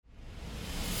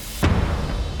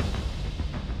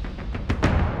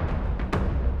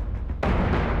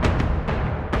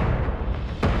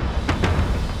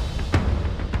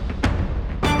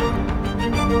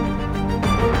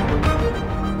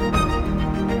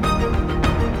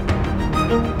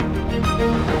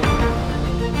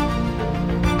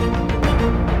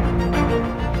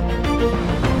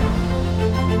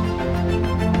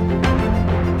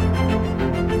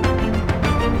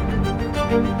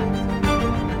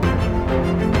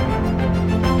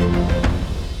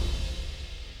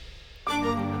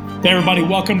Hey everybody,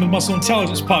 welcome to the Muscle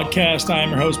Intelligence Podcast. I am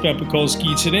your host, Ben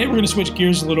Pekulski. Today we're going to switch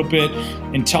gears a little bit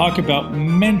and talk about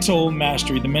mental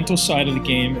mastery. The mental side of the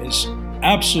game is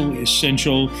absolutely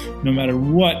essential no matter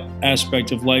what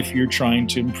aspect of life you're trying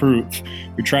to improve.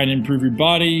 If you're trying to improve your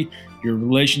body, your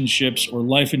relationships, or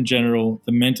life in general,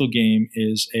 the mental game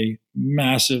is a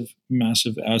massive,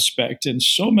 massive aspect. And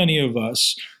so many of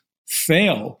us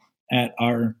fail at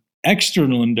our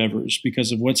external endeavors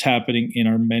because of what's happening in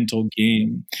our mental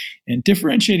game. And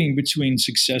differentiating between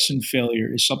success and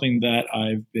failure is something that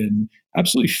I've been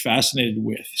absolutely fascinated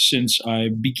with since I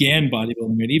began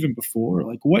bodybuilding, and even before.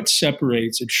 Like, what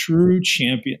separates a true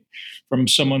champion from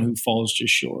someone who falls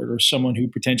just short or someone who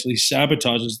potentially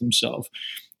sabotages themselves?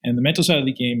 And the mental side of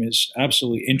the game is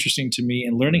absolutely interesting to me,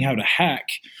 and learning how to hack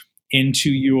into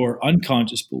your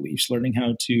unconscious beliefs, learning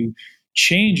how to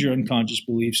change your unconscious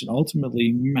beliefs and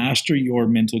ultimately master your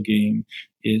mental game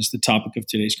is the topic of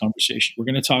today's conversation. We're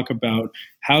going to talk about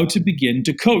how to begin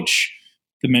to coach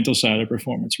the mental side of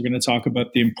performance. We're going to talk about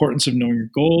the importance of knowing your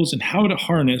goals and how to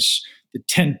harness the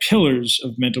 10 pillars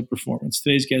of mental performance.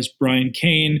 Today's guest, Brian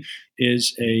Cain,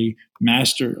 is a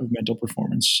master of mental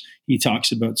performance. He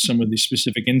talks about some of the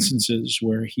specific instances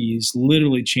where he's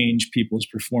literally changed people's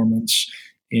performance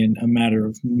in a matter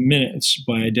of minutes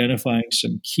by identifying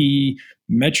some key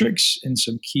metrics and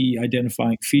some key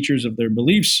identifying features of their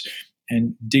beliefs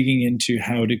and digging into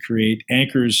how to create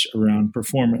anchors around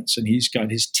performance. And he's got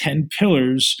his 10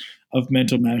 pillars of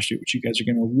mental mastery, which you guys are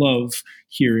going to love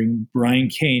hearing Brian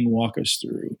Cain walk us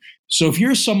through. So if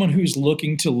you're someone who's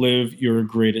looking to live your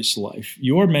greatest life,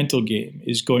 your mental game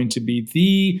is going to be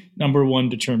the number one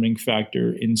determining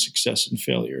factor in success and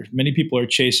failure. Many people are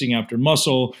chasing after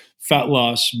muscle, fat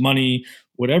loss, money,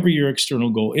 whatever your external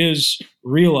goal is.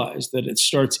 Realize that it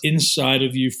starts inside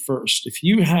of you first. If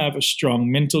you have a strong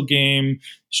mental game,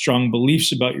 strong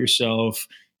beliefs about yourself,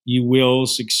 you will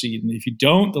succeed. And if you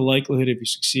don't, the likelihood of you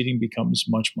succeeding becomes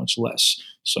much, much less.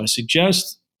 So I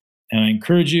suggest and I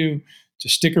encourage you to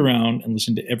stick around and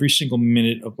listen to every single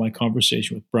minute of my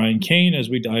conversation with Brian Cain as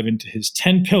we dive into his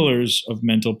 10 pillars of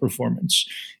mental performance.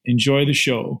 Enjoy the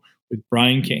show with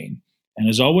Brian Cain. And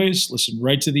as always, listen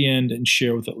right to the end and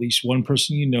share with at least one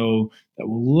person you know that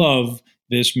will love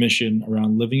this mission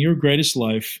around living your greatest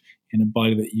life in a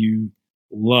body that you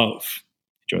love.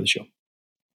 Enjoy the show.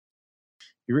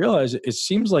 You realize it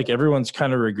seems like everyone's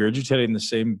kind of regurgitating the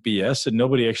same BS, and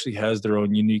nobody actually has their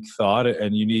own unique thought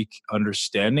and unique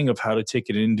understanding of how to take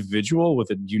an individual with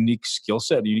a unique skill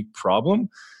set, a unique problem,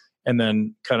 and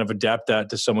then kind of adapt that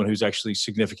to someone who's actually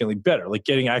significantly better, like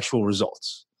getting actual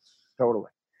results. Totally.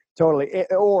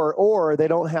 Or they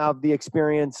don't have the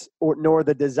experience nor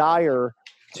the desire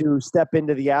to step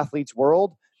into the athlete's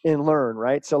world and learn,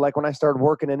 right? So like when I started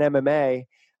working in MMA,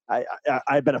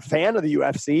 I'd been a fan of the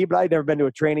UFC, but I'd never been to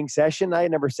a training session. I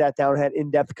had never sat down and had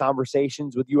in-depth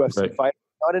conversations with UFC fighters.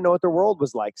 I didn't know what their world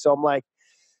was like. So I'm like,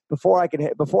 before I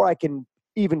can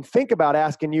even think about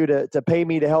asking you to pay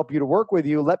me to help you to work with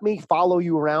you, let me follow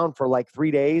you around for like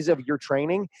 3 days of your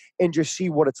training and just see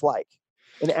what it's like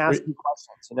and ask you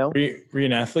questions, you know? Were you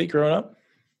an athlete growing up?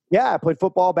 Yeah, I played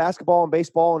football, basketball, and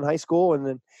baseball in high school, and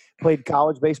then played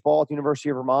college baseball at the University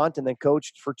of Vermont, and then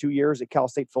coached for 2 years at Cal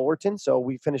State Fullerton. So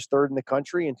we finished third in the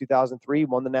country in 2003,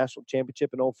 won the national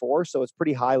championship in 2004. So it's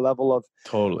pretty high level of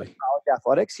college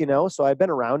athletics, you know. So I've been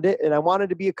around it, and I wanted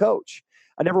to be a coach.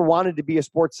 I never wanted to be a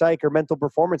sports psych or mental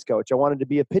performance coach. I wanted to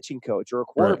be a pitching coach or a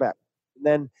quarterback. Right. And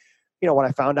then, you know, when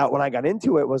I found out when I got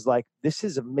into it, was like, this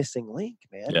is a missing link,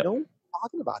 man. Yeah. No one's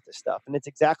talking about this stuff, and it's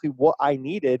exactly what I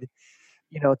needed,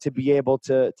 you know, to be able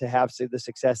to have the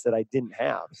success that I didn't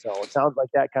have. So it sounds like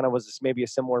that kind of was maybe a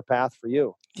similar path for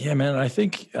you. Yeah, man. I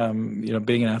think, you know,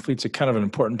 being an athlete's a kind of an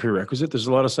important prerequisite. There's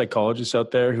a lot of psychologists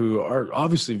out there who are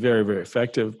obviously very, very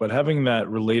effective, but having that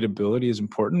relatability is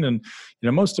important. And,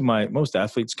 you know, most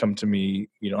athletes come to me,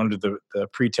 you know, under the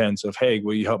pretense of, hey,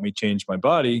 will you help me change my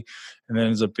body? And then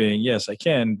ends up being, yes, I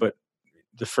can. But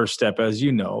the first step, as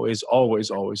you know, is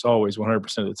always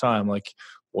 100% of the time, like,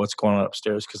 what's going on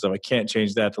upstairs? Because if I can't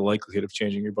change that, the likelihood of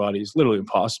changing your body is literally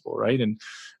impossible, right? And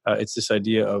it's this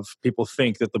idea of people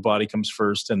think that the body comes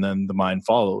first and then the mind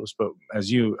follows. But as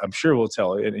you, I'm sure will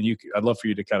tell, and I'd love for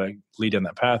you to kind of lead down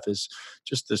that path, is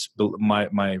just this,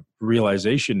 my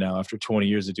realization now after 20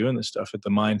 years of doing this stuff, that the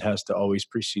mind has to always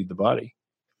precede the body.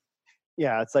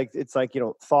 Yeah, it's like, you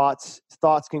know, thoughts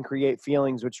can create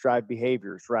feelings which drive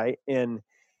behaviors, right? And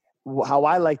how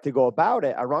I like to go about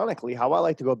it, ironically,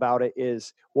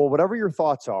 is, well, whatever your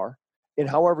thoughts are and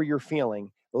however you're feeling,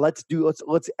 let's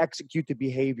execute the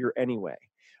behavior anyway.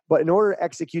 But in order to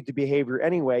execute the behavior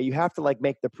anyway, you have to like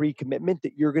make the pre-commitment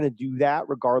that you're going to do that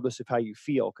regardless of how you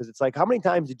feel. Because it's like, how many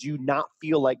times did you not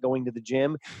feel like going to the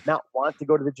gym, not want to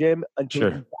go to the gym until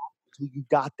Sure. you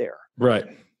got there? Right.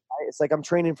 It's like I'm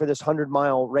training for this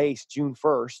 100-mile race June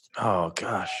 1st. Oh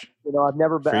gosh. You know, I've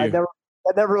never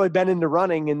really been into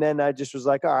running, and then I just was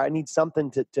like, all right, I need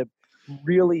something to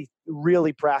really,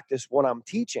 really practice what I'm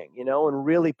teaching, you know, and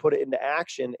really put it into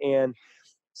action. And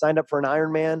signed up for an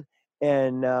Ironman,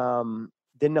 and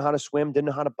didn't know how to swim, didn't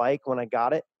know how to bike when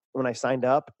I signed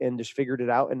up, and just figured it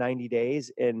out in 90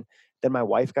 days. And then my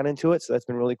wife got into it, so that's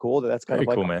been really cool. That's kind Very of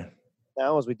like cool, man.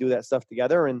 now as we do that stuff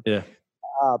together. And Yeah.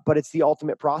 but it's the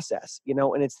ultimate process, you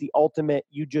know, and it's the ultimate.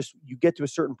 You get to a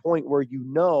certain point where you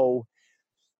know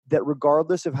that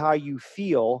regardless of how you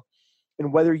feel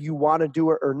and whether you want to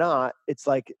do it or not, it's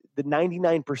like the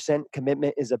 99%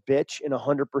 commitment is a bitch and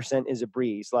 100% is a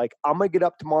breeze. Like, I'm going to get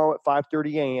up tomorrow at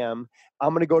 5:30 a.m. I'm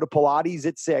going to go to Pilates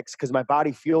at 6 because my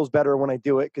body feels better when I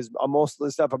do it, because most of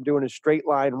the stuff I'm doing is straight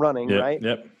line running, right?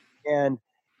 Yep. And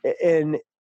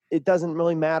it doesn't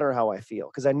really matter how I feel,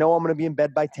 because I know I'm going to be in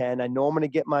bed by 10. I know I'm going to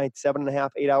get my 7.5,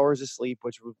 8 hours of sleep,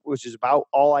 which is about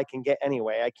all I can get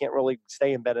anyway. I can't really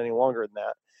stay in bed any longer than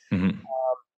that. Mm-hmm.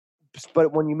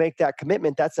 But when you make that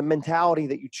commitment, that's a mentality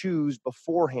that you choose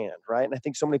beforehand, right? And I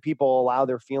think so many people allow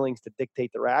their feelings to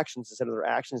dictate their actions instead of their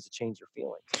actions to change their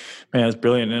feelings. Man, that's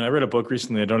brilliant. And I read a book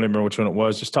recently, I don't remember which one it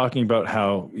was, just talking about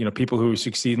how, you know, people who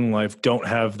succeed in life don't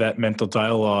have that mental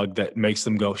dialogue that makes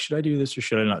them go, should I do this or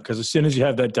should I not? Because as soon as you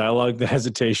have that dialogue, the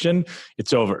hesitation,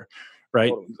 it's over.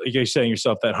 Right. Totally. Like you're saying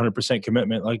yourself, that 100%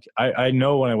 commitment. Like I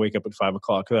know when I wake up at 5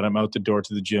 o'clock that I'm out the door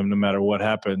to the gym, no matter what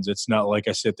happens. It's not like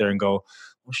I sit there and go,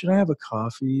 well, should I have a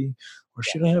coffee or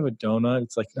should I have a donut?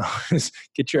 It's like, no, just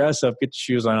get your ass up, get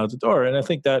your shoes on, out the door. And I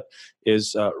think that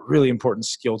is a really important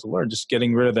skill to learn. Just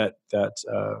getting rid of that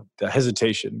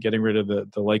hesitation, getting rid of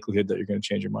the likelihood that you're going to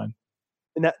change your mind.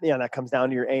 And that comes down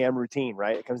to your AM routine,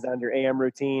 right? It comes down to your AM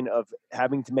routine of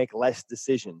having to make less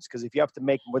decisions. Because if you have to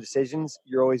make more decisions,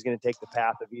 you're always going to take the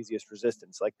path of easiest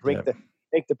resistance. Like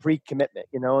make the pre-commitment,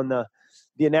 you know. And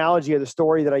the analogy of the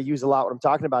story that I use a lot when I'm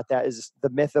talking about that is the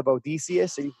myth of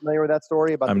Odysseus. Are you familiar with that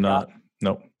story? I'm not.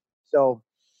 Nope. So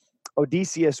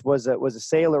Odysseus was a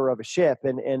sailor of a ship,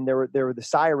 and there were the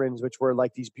sirens, which were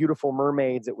like these beautiful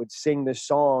mermaids that would sing this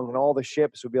song, and all the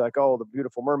ships would be like, oh, the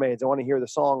beautiful mermaids, I want to hear the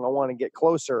song, I want to get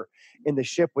closer. And the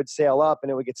ship would sail up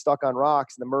and it would get stuck on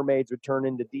rocks, and the mermaids would turn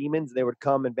into demons. They would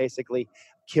come and basically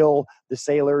kill the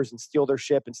sailors and steal their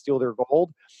ship and steal their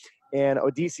gold. And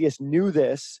Odysseus knew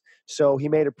this, so he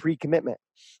made a pre-commitment.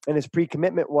 And his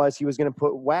pre-commitment was he was going to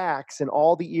put wax in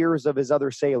all the ears of his other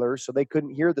sailors so they couldn't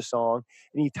hear the song.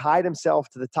 And he tied himself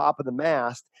to the top of the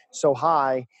mast so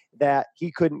high that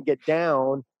he couldn't get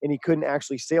down and he couldn't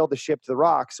actually sail the ship to the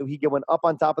rocks. So he went up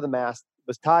on top of the mast,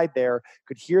 was tied there,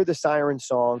 could hear the siren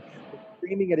song,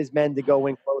 screaming at his men to go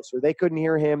in closer. They couldn't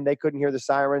hear him. They couldn't hear the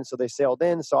siren. So they sailed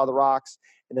in, saw the rocks,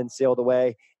 and then sailed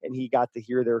away. And he got to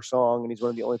hear their song. And he's one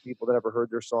of the only people that ever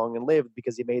heard their song and lived,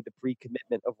 because he made the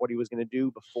pre-commitment of what he was going to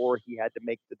do before he had to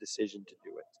make the decision to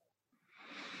do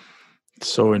it.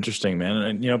 So interesting, man.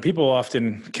 And, you know, people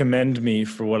often commend me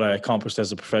for what I accomplished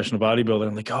as a professional bodybuilder.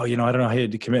 I'm like, oh, you know, I don't know how you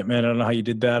did commitment. I don't know how you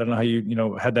did that. I don't know how you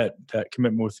know, had that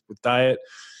commitment with diet.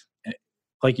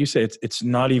 Like you say, it's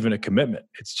not even a commitment.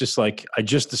 It's just like, I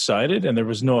just decided and there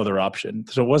was no other option.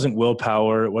 So it wasn't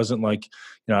willpower. It wasn't like,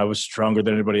 you know, I was stronger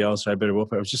than anybody else. I better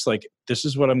willpower. It was just like, this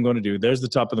is what I'm going to do. There's the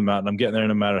top of the mountain. I'm getting there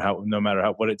no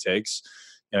matter what it takes.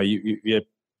 You know, you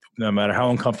no matter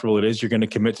how uncomfortable it is, you're going to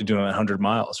commit to doing 100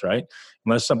 miles, right?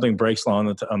 Unless something breaks on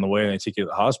the way and they take you to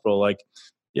the hospital, like,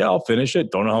 yeah, I'll finish it.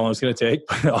 Don't know how long it's going to take,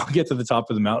 but I'll get to the top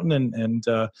of the mountain and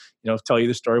you know, tell you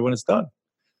the story when it's done.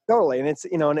 Totally. And it's,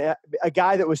 you know, a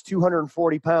guy that was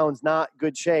 240 pounds, not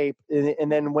good shape, and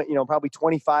then went, you know, probably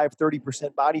 25,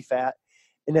 30% body fat,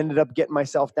 and ended up getting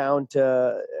myself down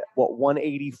to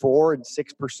 184 and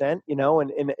 6%, you know,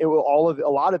 and a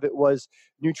lot of it was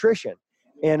nutrition.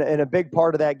 And a big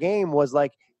part of that game was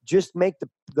like, just make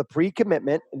the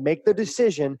pre-commitment and make the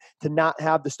decision to not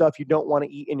have the stuff you don't want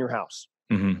to eat in your house.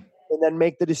 Mm-hmm. And then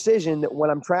make the decision that when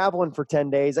I'm traveling for 10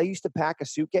 days, I used to pack a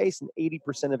suitcase and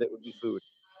 80% of it would be food.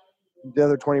 The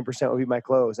other 20% would be my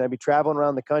clothes. And I'd be traveling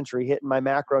around the country hitting my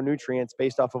macronutrients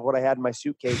based off of what I had in my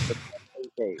suitcase for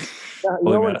 8 days.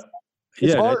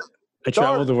 It's hard. I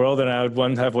traveled the world and I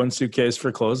would have one suitcase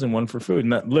for clothes and one for food.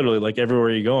 And that literally, like,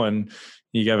 everywhere you go, and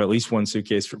you have at least one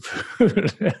suitcase for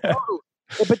food.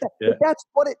 But that's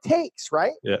what it takes,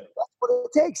 right? Yeah. That's what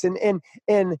it takes. And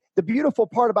the beautiful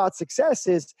part about success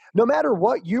is no matter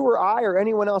what you or I or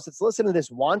anyone else that's listening to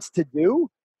this wants to do,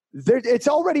 it's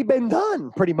already been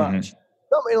done pretty much.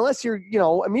 unless you're,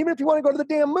 I mean, even if you want to go to the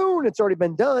damn moon, it's already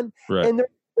been done. Right. And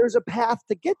there's a path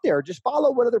to get there. Just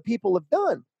follow what other people have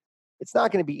done. It's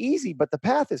not going to be easy, but the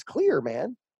path is clear,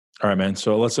 man. All right, man.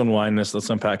 So let's unwind this. Let's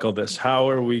unpack all this. How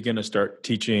are we going to start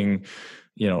teaching,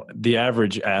 the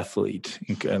average athlete,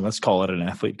 and let's call it an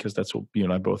athlete because that's what you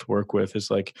and I both work with,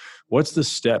 is like, what's the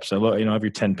steps? I love, I have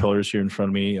your 10 pillars here in front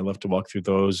of me. I love to walk through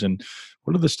those. And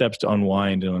what are the steps to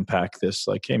unwind and unpack this?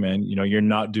 Like, hey, man, you're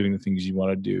not doing the things you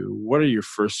want to do. What are your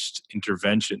first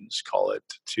interventions, call it,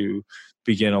 to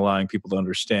begin allowing people to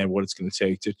understand what it's going to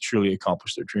take to truly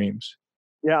accomplish their dreams?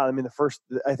 Yeah, I mean,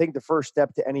 I think the first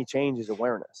step to any change is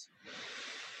awareness,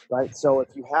 right? So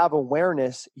if you have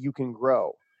awareness, you can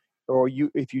grow. Or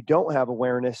if you don't have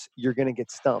awareness, you're going to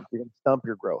get stumped. You're going to stump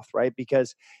your growth, right?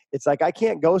 Because it's like, I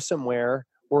can't go somewhere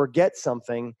or get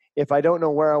something if I don't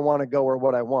know where I want to go or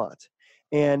what I want.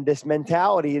 And this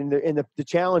mentality and the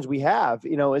challenge we have,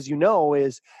 as you know,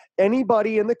 is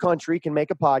anybody in the country can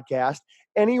make a podcast.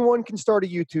 Anyone can start a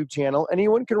YouTube channel.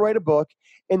 Anyone can write a book.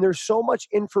 And there's so much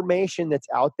information that's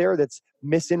out there that's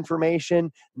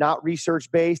misinformation, not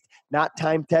research-based, not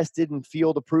time-tested and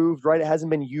field-approved, right? It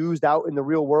hasn't been used out in the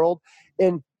real world.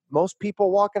 And most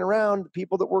people walking around, the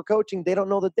people that we're coaching, they don't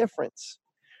know the difference,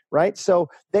 right? So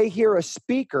they hear a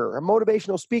speaker, a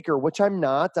motivational speaker, which I'm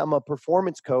not. I'm a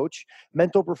performance coach,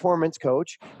 mental performance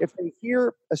coach. If they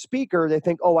hear a speaker, they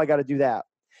think, oh, I got to do that.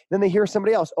 Then they hear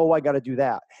somebody else, oh, I got to do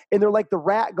that. And they're like the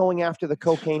rat going after the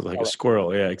cocaine. Like a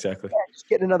squirrel. Yeah, exactly. Yeah, just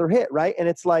getting another hit, right? And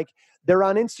it's like they're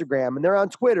on Instagram and they're on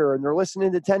Twitter and they're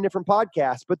listening to 10 different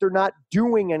podcasts, but they're not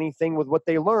doing anything with what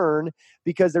they learn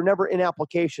because they're never in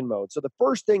application mode. So the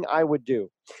first thing I would do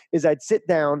is I'd sit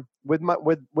down with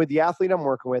the athlete I'm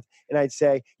working with and I'd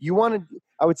say,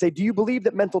 I would say, do you believe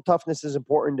that mental toughness is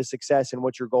important to success and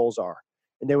what your goals are?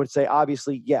 And they would say,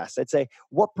 obviously, yes. I'd say,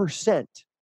 what percent?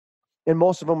 And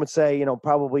most of them would say,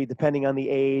 probably depending on the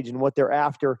age and what they're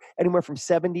after, anywhere from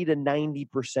 70 to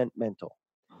 90% mental.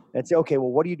 And say, okay, well,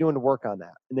 what are you doing to work on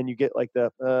that? And then you get like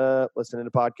the listening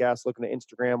to podcasts, looking at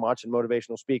Instagram, watching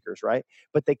motivational speakers, right?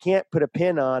 But they can't put a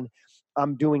pin on,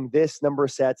 I'm doing this number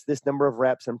of sets, this number of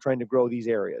reps, I'm trying to grow these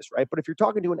areas, right? But if you're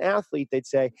talking to an athlete, they'd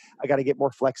say, I got to get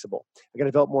more flexible. I got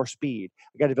to develop more speed.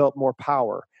 I got to develop more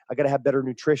power. I got to have better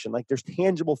nutrition. Like there's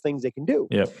tangible things they can do.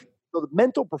 Yep. So the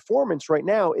mental performance right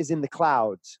now is in the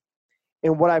clouds.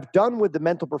 And what I've done with the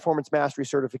mental performance mastery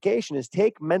certification is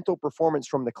take mental performance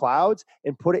from the clouds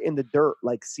and put it in the dirt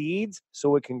like seeds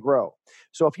so it can grow.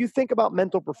 So if you think about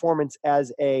mental performance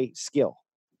as a skill,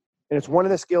 and it's one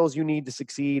of the skills you need to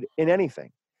succeed in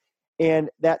anything. And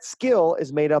that skill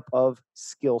is made up of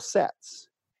skill sets.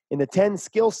 In the 10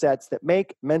 skill sets that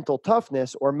make mental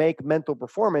toughness or make mental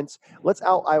performance,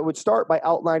 I would start by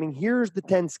outlining, here's the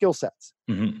 10 skill sets.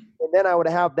 Mm-hmm. And then I would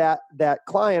have that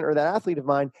client or that athlete of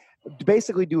mine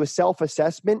basically do a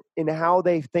self-assessment in how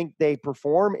they think they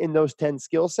perform in those 10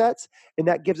 skill sets. And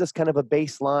that gives us kind of a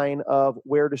baseline of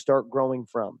where to start growing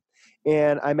from.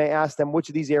 And I may ask them, which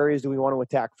of these areas do we want to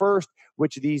attack first?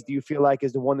 Which of these do you feel like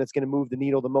is the one that's going to move the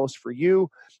needle the most for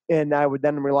you? And I would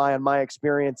then rely on my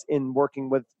experience in working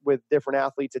with different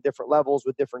athletes at different levels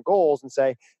with different goals and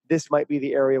say, this might be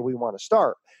the area we want to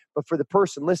start. But for the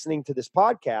person listening to this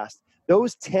podcast,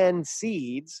 those 10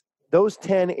 seeds, those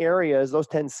 10 areas, those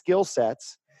 10 skill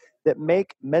sets that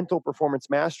make mental performance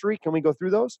mastery, can we go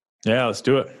through those? Yeah, let's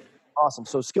do it. Awesome.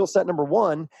 So skill set number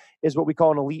 1 is what we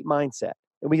call an elite mindset.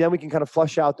 And then we can kind of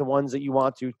flush out the ones that you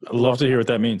want to. I'd love to hear what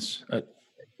that means.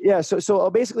 Yeah. So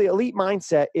basically elite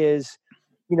mindset is,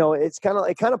 it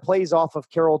kind of plays off of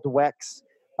Carol Dweck's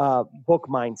book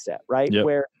Mindset, right? Yep.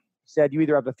 Where he said you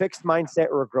either have a fixed mindset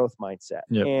or a growth mindset.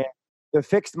 Yep. And the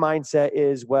fixed mindset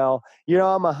is, well,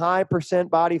 I'm a high %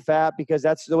 body fat because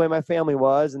that's the way my family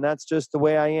was. And that's just the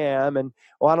way I am. And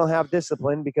I don't have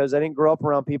discipline because I didn't grow up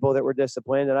around people that were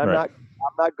disciplined. And I'm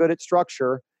not good at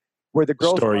structure. Where the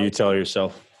growth story you tell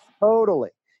yourself. Totally.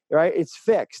 Right. It's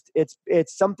fixed.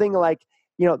 It's something like,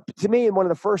 to me, one of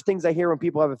the first things I hear when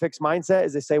people have a fixed mindset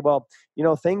is they say, well,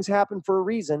 things happen for a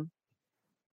reason.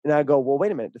 And I go, well,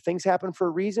 wait a minute. Do things happen for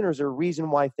a reason, or is there a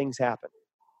reason why things happen?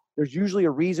 There's usually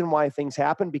a reason why things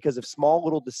happen because of small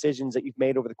little decisions that you've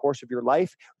made over the course of your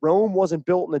life. Rome wasn't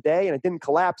built in a day, and it didn't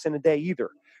collapse in a day either,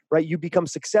 right? You become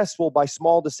successful by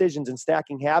small decisions and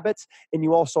stacking habits, and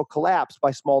you also collapse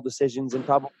by small decisions and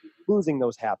probably losing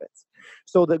those habits.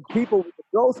 So the people with the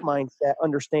growth mindset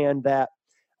understand that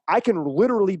I can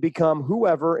literally become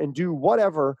whoever and do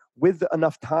whatever with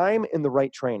enough time and the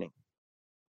right training.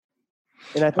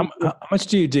 And I think How much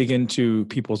do you dig into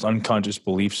people's unconscious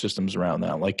belief systems around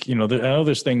that? Like, I know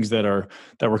there's things that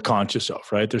we're conscious of,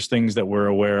 right? There's things that we're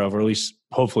aware of, or at least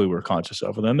hopefully we're conscious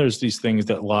of. And then there's these things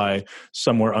that lie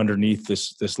somewhere underneath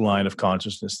this line of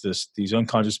consciousness, these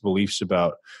unconscious beliefs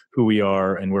about who we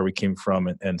are and where we came from.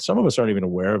 And some of us aren't even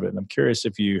aware of it. And I'm curious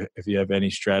if you have any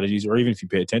strategies, or even if you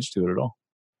pay attention to it at all.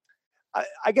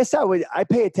 I guess I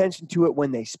pay attention to it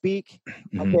when they speak. I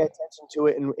Mm-hmm. pay attention to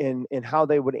it in how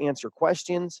they would answer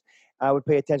questions. I would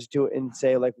pay attention to it and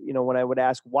say, like, when I would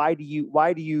ask, why do you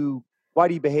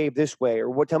behave this way?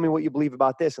 Or tell me what you believe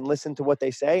about this, and listen to what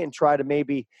they say and try to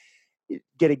maybe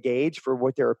get a gauge for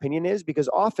what their opinion is. Because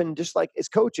often, just like as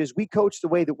coaches, we coach the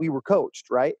way that we were coached,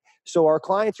 right? So our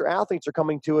clients or athletes are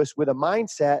coming to us with a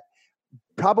mindset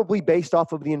probably based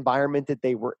off of the environment that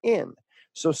they were in.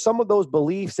 So some of those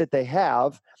beliefs that they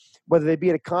have, whether they be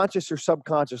at a conscious or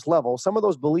subconscious level, some of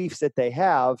those beliefs that they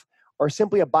have are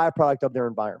simply a byproduct of their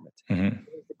environment. Mm-hmm.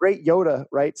 The great Yoda,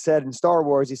 right, said in Star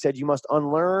Wars, he said, you must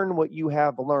unlearn what you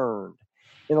have learned.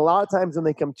 And a lot of times when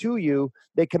they come to you,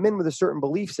 they come in with a certain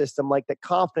belief system, like that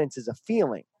confidence is a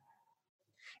feeling.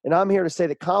 And I'm here to say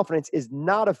that confidence is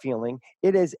not a feeling.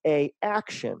 It is a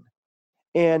action.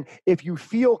 And if you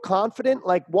feel confident,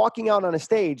 like walking out on a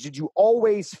stage, did you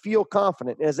always feel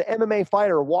confident? As an MMA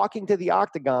fighter, walking to the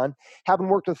octagon, having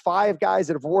worked with 5 guys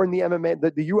that have worn the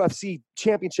the UFC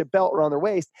championship belt around their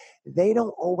waist, they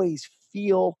don't always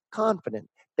feel confident.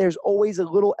 There's always a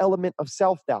little element of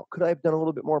self-doubt. Could I have done a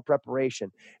little bit more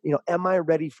preparation? Am I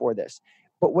ready for this?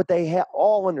 But what they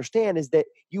all understand is that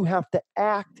you have to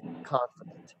act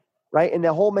confident, right? And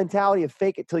the whole mentality of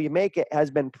fake it till you make it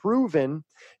has been proven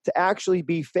to actually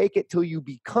be fake it till you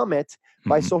become it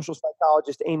by Mm-hmm. social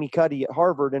psychologist Amy Cuddy at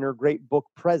Harvard in her great book,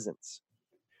 Presence.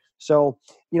 So,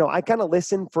 I kind of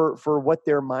listen for what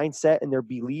their mindset and their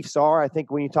beliefs are. I think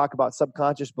when you talk about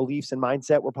subconscious beliefs and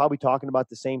mindset, we're probably talking about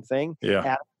the same thing.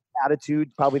 Yeah.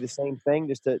 Attitude, probably the same thing,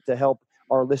 just to help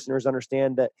our listeners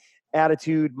understand that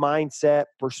attitude, mindset,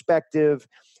 perspective,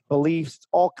 beliefs,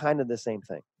 all kind of the same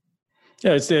thing.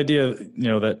 Yeah, it's the idea,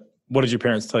 that what did your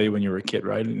parents tell you when you were a kid,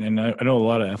 right? And I know a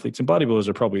lot of athletes and bodybuilders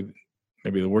are probably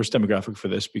maybe the worst demographic for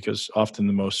this, because often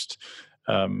the most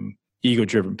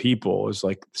ego-driven people is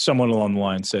like someone along the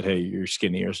line said, hey, you're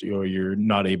skinny, or you're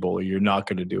not able, or you're not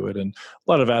going to do it. And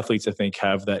a lot of athletes, I think,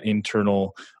 have that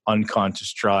internal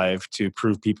unconscious drive to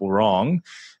prove people wrong.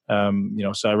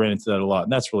 So I ran into that a lot.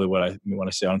 And that's really what I mean when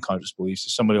I say unconscious beliefs.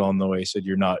 Is somebody along the way said,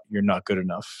 you're not good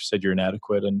enough, said you're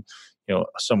inadequate. And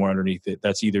somewhere underneath it,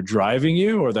 that's either driving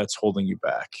you or that's holding you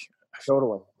back.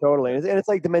 Totally. And it's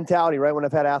like the mentality, right? When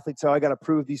I've had athletes say, I got to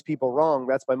prove these people wrong,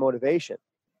 that's my motivation.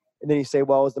 And then you say,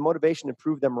 well, is the motivation to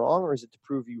prove them wrong, or is it to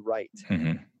prove you right?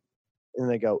 Mm-hmm. And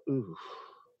they go, ooh,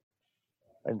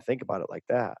 I didn't think about it like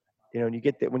that. And you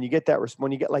get that when you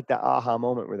get like that aha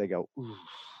moment where they go, ooh,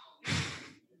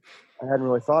 I hadn't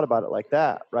really thought about it like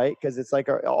that, right? Because it's like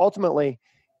ultimately,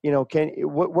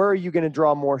 where are you going to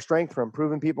draw more strength from?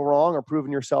 Proving people wrong or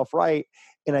proving yourself right?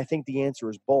 And I think the answer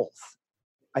is both.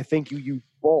 I think you use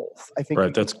both. I think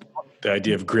right. That's the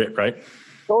idea of grit, right?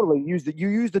 Totally. You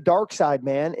use the dark side,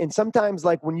 man. And sometimes,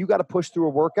 like, when you got to push through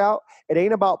a workout, it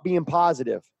ain't about being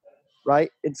positive, right?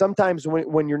 And sometimes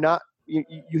when you're not,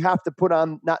 you have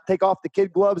to take off the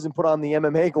kid gloves and put on the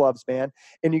MMA gloves, man.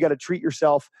 And you got to treat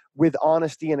yourself with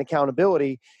honesty and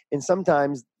accountability. And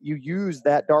sometimes you use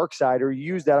that dark side, or you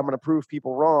use that I'm going to prove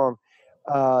people wrong.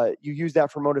 You use that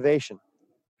for motivation.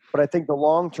 But I think the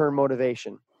long-term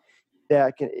motivation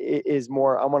is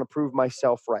more, I want to prove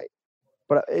myself right.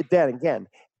 But then again,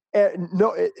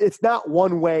 no, it's not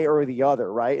one way or the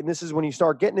other, right? And this is when you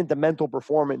start getting into mental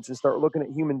performance and start looking at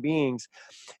human beings.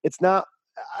 It's not.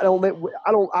 I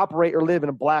don't operate or live in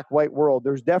a black-white world.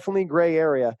 There's definitely gray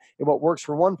area, and what works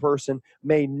for one person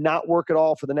may not work at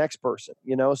all for the next person.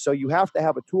 So you have to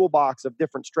have a toolbox of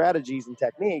different strategies and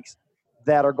techniques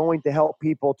that are going to help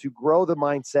people to grow the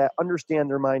mindset, understand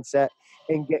their mindset,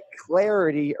 and get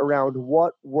clarity around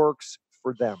what works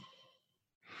for them.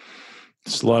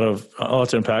 It's a lot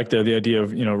to unpack there. The idea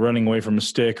of, running away from a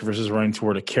stick versus running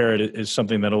toward a carrot is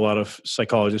something that a lot of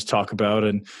psychologists talk about,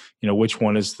 and, which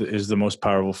one is the most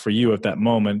powerful for you at that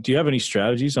moment. Do you have any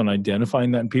strategies on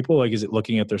identifying that in people? Like, is it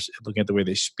looking at the way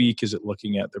they speak? Is it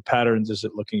looking at their patterns? Is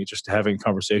it looking at just having a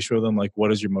conversation with them? Like,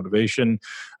 what is your motivation?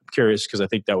 I'm curious, because I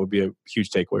think that would be a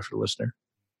huge takeaway for the listener.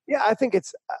 Yeah, I think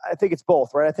it's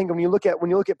both, right? I think when you look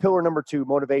at pillar number 2,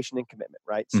 motivation and commitment,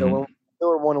 right? So when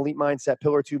Pillar 1, elite mindset.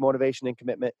 Pillar 2, motivation and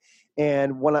commitment.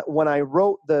 And when I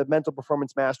wrote the mental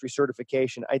performance mastery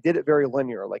certification, I did it very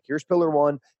linear. Like, here's pillar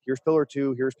 1, here's pillar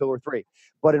 2, here's pillar 3.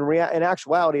 But in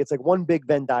actuality, it's like one big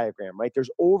Venn diagram, right? There's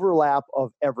overlap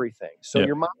of everything. So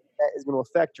your mindset is going to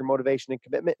affect your motivation and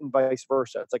commitment, and vice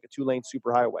versa. It's like a 2-lane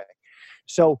superhighway.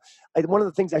 So one of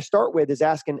the things I start with is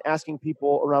asking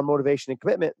people around motivation and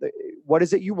commitment, what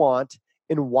is it you want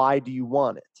and why do you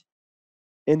want it?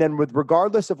 And then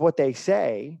regardless of what they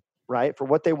say, right, for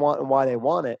what they want and why they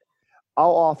want it,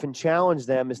 I'll often challenge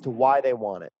them as to why they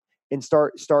want it, and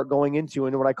start going into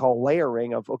what I call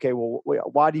layering of, okay, well,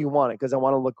 why do you want it? Because I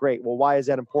want to look great. Well, why is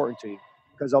that important to you?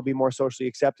 Because I'll be more socially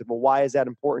accepted. Well, why is that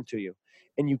important to you?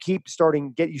 And you keep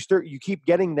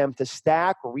getting them to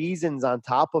stack reasons on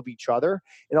top of each other.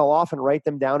 And I'll often write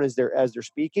them down as they're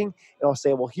speaking. And I'll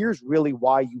say, well, here's really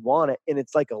why you want it. And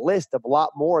it's like a list of a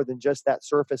lot more than just that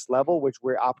surface level, which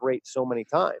we operate so many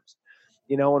times.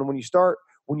 And when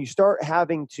you start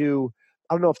having to,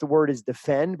 I don't know if the word is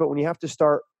defend, but when you have to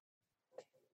start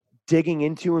digging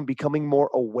into and becoming more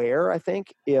aware, I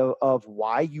think, of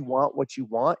why you want what you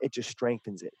want, it just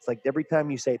strengthens it. It's like every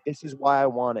time you say, this is why I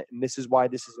want it, and this is why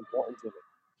this is important to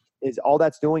me, is all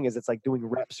that's doing is it's like doing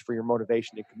reps for your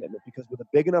motivation and commitment, because with a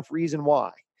big enough reason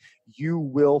why, you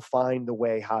will find the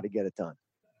way how to get it done.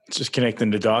 It's just connecting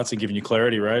the dots and giving you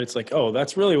clarity, right? It's like, oh,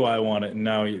 that's really why I want it. And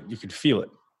now you can feel it.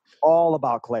 All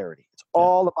about clarity. It's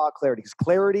all about clarity, because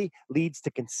clarity leads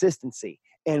to consistency.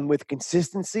 And with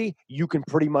consistency, you can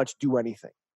pretty much do anything.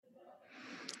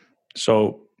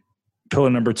 So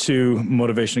pillar number 2,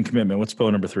 motivation and commitment. What's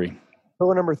pillar number 3?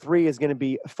 Pillar number 3 is going to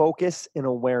be focus and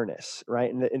awareness,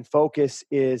 right? And focus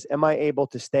is, am I able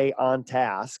to stay on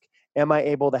task? Am I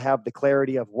able to have the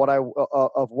clarity of what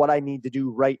I need to do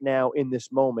right now in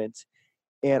this moment?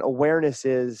 And awareness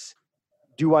is,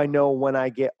 do I know when I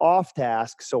get off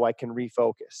task so I can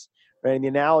refocus? Right? And the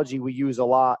analogy we use a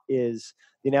lot is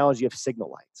the analogy of signal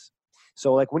lights.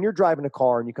 So like when you're driving a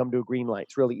car and you come to a green light,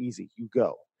 it's really easy. You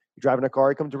go. You're driving a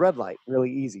car, you come to red light, really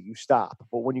easy. You stop.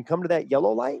 But when you come to that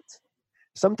yellow light,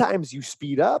 sometimes you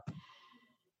speed up.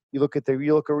 You look in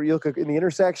the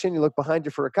intersection, you look behind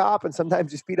you for a cop, and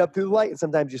sometimes you speed up through the light and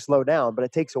sometimes you slow down. But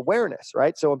it takes awareness,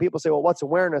 right? So when people say, well, what's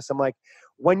awareness? I'm like,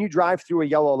 when you drive through a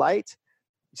yellow light,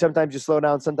 sometimes you slow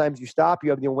down, sometimes you stop. You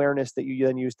have the awareness that you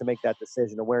then use to make that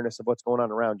decision, awareness of what's going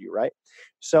on around you, right?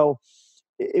 So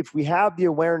if we have the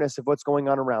awareness of what's going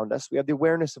on around us, we have the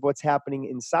awareness of what's happening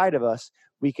inside of us,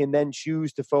 we can then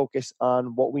choose to focus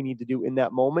on what we need to do in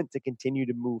that moment to continue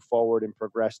to move forward and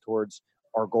progress towards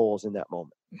our goals in that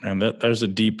moment. And there's a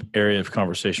deep area of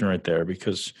conversation right there,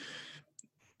 because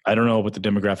I don't know what the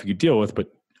demographic you deal with,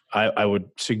 but I would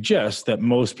suggest that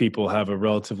most people have a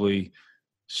relatively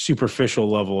superficial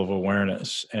level of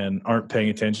awareness and aren't paying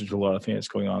attention to a lot of things that's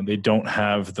going on. They don't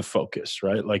have the focus,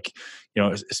 right? Like,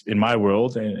 in my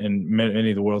world and many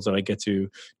of the worlds that I get to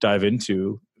dive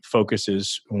into, focus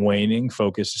is waning.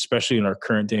 Focus, especially in our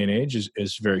current day and age,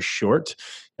 is very short.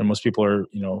 And most people are,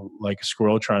 like a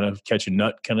squirrel trying to catch a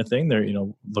nut kind of thing. They're,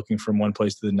 looking from one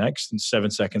place to the next in 7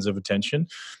 seconds of attention.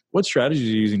 What strategies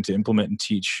are you using to implement and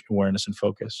teach awareness and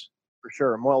focus? For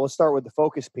sure. Well, let's start with the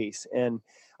focus piece. And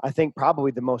I think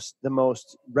probably the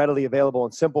most readily available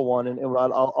and simple one, and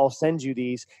I'll send you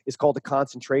these, is called a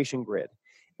concentration grid.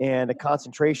 And a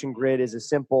concentration grid is a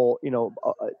simple,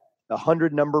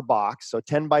 100 number box, so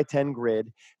 10 by 10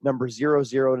 grid, number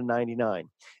 00 to 99.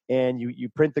 And you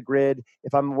print the grid.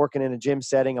 If I'm working in a gym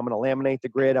setting, I'm going to laminate the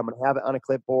grid. I'm going to have it on a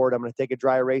clipboard. I'm going to take a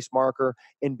dry erase marker.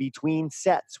 In between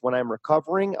sets, when I'm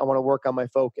recovering, I want to work on my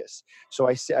focus. So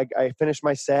I finish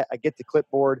my set. I get the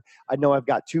clipboard. I know I've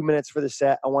got 2 minutes for the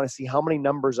set. I want to see how many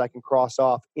numbers I can cross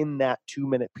off in that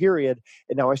 2-minute period.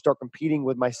 And now I start competing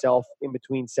with myself in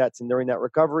between sets and during that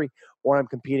recovery, or I'm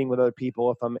competing with other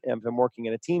people if I'm working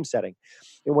in a team setting.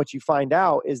 And what you find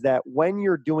out is that when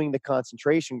you're doing the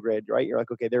concentration grid, right, you're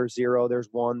like, okay, there's 0, there's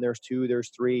 1, there's 2, there's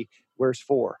 3, where's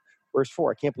 4? Where's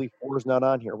 4? I can't believe 4 is not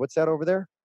on here. What's that over there?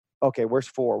 Okay, where's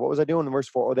 4? What was I doing? Where's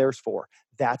 4? Oh, there's 4.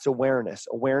 That's awareness.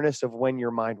 Awareness of when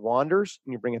your mind wanders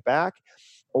and you bring it back.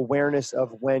 Awareness of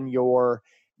when you're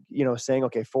saying,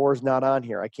 okay, 4 is not on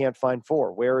here. I can't find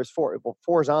 4. Where is 4? Well,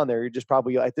 4 is on there. You're just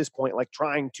probably at this point, like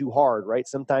trying too hard, right?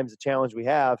 Sometimes the challenge we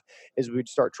have is we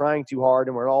start trying too hard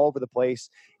and we're all over the place.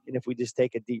 And if we just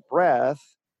take a deep breath,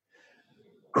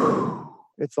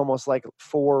 it's almost like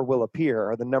 4 will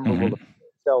appear, or the number will appear.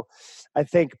 So I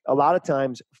think a lot of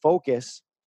times focus,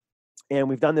 and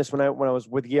we've done this when I was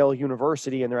with Yale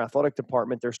University in their athletic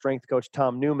department, their strength coach,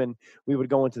 Tom Newman, we would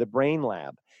go into the brain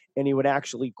lab. and he would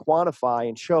actually quantify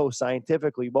and show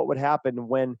scientifically what would happen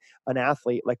when an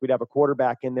athlete, like we'd have a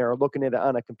quarterback in there looking at it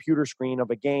on a computer screen of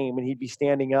a game, and he'd be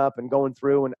standing up and going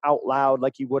through and out loud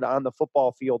like he would on the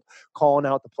football field, calling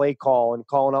out the play call and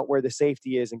calling out where the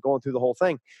safety is and going through the whole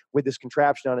thing with this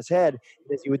contraption on his head.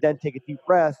 As he would then take a deep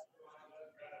breath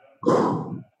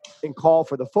and call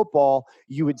for the football,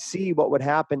 you would see what would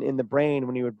happen in the brain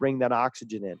when he would bring that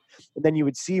oxygen in. And then you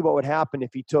would see what would happen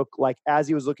if he took, like, as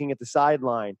he was looking at the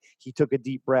sideline, he took a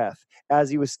deep breath. As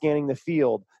he was scanning the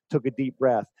field, took a deep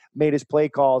breath, made his play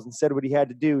calls and said what he had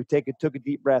to do, took a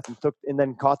deep breath and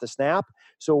then caught the snap.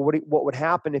 So what would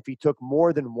happen if he took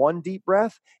more than one deep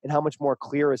breath, and how much more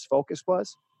clear his focus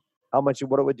was, what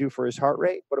it would do for his heart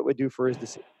rate, what it would do for his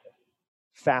decision.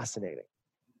 Fascinating.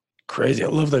 Crazy. I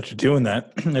love that you're doing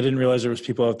that. I didn't realize there was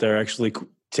people out there actually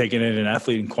taking in an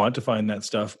athlete and quantifying that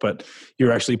stuff, but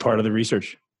you're actually part of the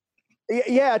research.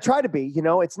 Yeah, I try to be.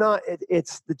 It's not.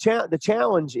 It's the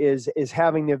challenge is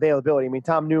having the availability. I mean,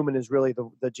 Tom Newman is really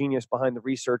the genius behind the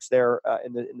research there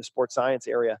in the sports science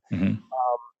area.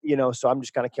 Mm-hmm. So I'm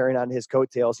just kind of carrying on his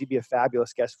coattails. He'd be a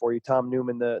fabulous guest for you, Tom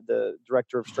Newman, the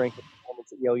director of strength and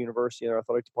performance at Yale University in our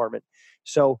athletic department.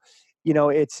 So,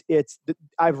 that's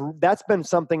been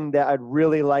something that I'd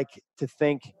really like to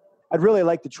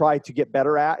try to get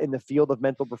better at in the field of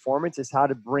mental performance, is how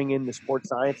to bring in the sports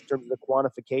science in terms of the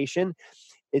quantification.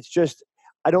 It's just,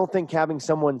 I don't think having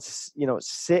someone,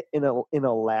 sit in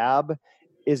a lab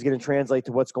is going to translate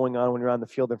to what's going on when you're on the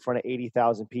field in front of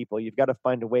 80,000 people. You've got to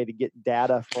find a way to get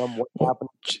data from what happened.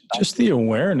 Just the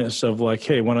awareness of, like,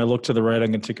 hey, when I look to the right, I'm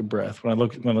going to take a breath. When I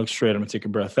look straight, I'm going to take a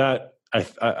breath. That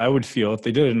I would feel, if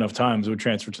they did it enough times, it would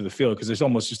transfer to the field, because it's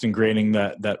almost just ingraining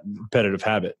that repetitive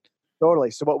habit.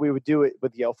 Totally. So what we would do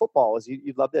with Yale football is,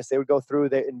 you'd love this. They would go through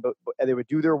and they would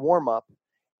do their warm up,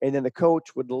 and then the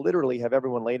coach would literally have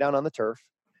everyone lay down on the turf.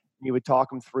 And he would talk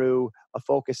them through a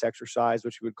focus exercise,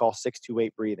 which we would call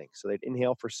 6-2-8 breathing. So they'd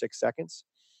inhale for 6 seconds,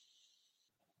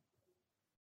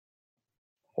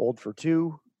 hold for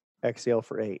 2, exhale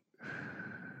for 8.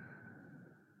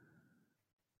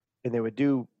 And they would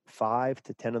do 5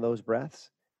 to 10 of those breaths,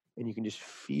 and you can just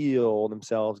feel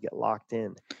themselves get locked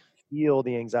in, feel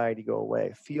the anxiety go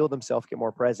away, feel themselves get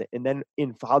more present. And then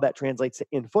how that translates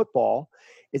in football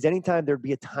is, anytime there'd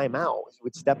be a timeout, he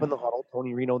would step in the huddle.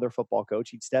 Tony Reno, their football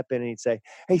coach, he'd step in and he'd say,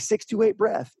 hey, 6-2-8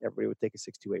 breath. Everybody would take a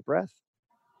 6-2-8 breath.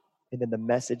 And then the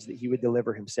message that he would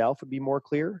deliver himself would be more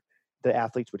clear. The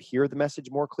athletes would hear the message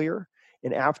more clear.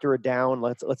 And after a down,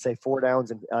 let's say 4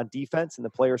 downs on defense, and the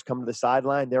players come to the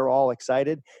sideline, they're all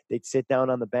excited. They'd sit down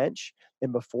on the bench,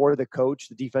 and before the coach,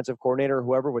 the defensive coordinator, or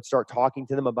whoever, would start talking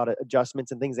to them about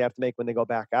adjustments and things they have to make when they go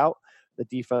back out,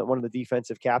 one of the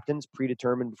defensive captains,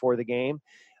 predetermined before the game,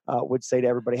 would say to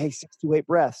everybody, hey, 6-2-8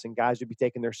 breaths. And guys would be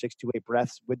taking their 6-2-8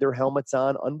 breaths with their helmets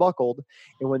on, unbuckled.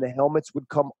 And when the helmets would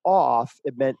come off,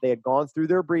 it meant they had gone through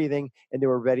their breathing and they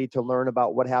were ready to learn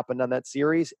about what happened on that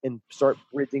series and start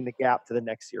bridging the gap to the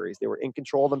next series. They were in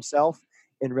control of themselves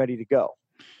and ready to go.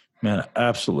 Man, I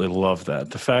absolutely love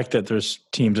that. The fact that there's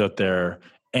teams out there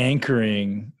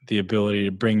anchoring the ability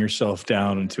to bring yourself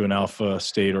down into an alpha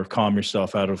state, or calm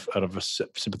yourself out of a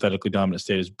sympathetically dominant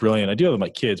state, is brilliant. I do that with my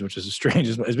kids, which is strange.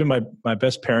 It's been my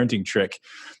best parenting trick.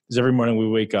 Is every morning we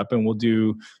wake up and we'll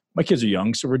do, my kids are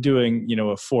young, so we're doing, a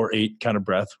 4-8 kind of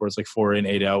breath, where it's like 4 in,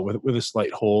 8 out with a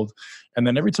slight hold. And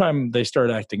then every time they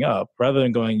start acting up, rather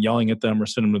than yelling at them or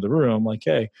sending them to the room, I'm like,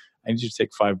 hey, I need you to take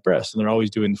 5 breaths. And they're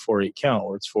always doing the 4-8 count,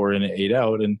 where it's 4 in and 8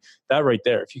 out. And that right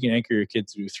there, if you can anchor your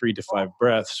kids to do 3 to 5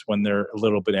 breaths when they're a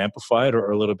little bit amplified or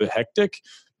a little bit hectic,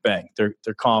 bang, they're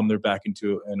calm. They're back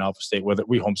into an alpha state. Whether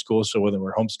we homeschool, so whether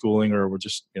we're homeschooling or we're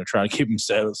just trying to keep them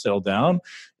settled down,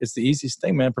 it's the easiest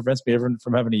thing, man. It prevents me ever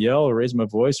from having to yell or raise my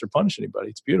voice or punish anybody.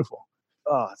 It's beautiful.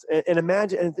 And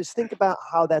imagine, and just think about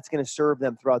how that's going to serve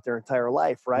them throughout their entire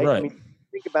life, right? Right. I mean,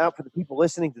 think about, for the people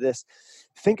listening to this,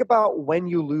 think about when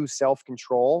you lose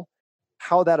self-control,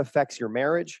 how that affects your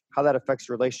marriage, how that affects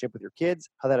your relationship with your kids,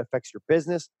 how that affects your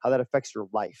business, how that affects your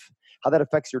life, how that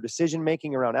affects your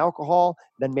decision-making around alcohol.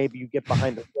 Then maybe you get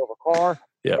behind the wheel of a car.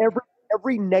 Yep.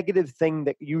 Every negative thing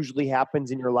that usually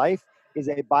happens in your life is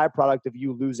a byproduct of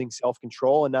you losing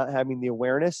self-control and not having the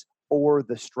awareness or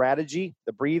the strategy,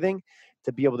 the breathing,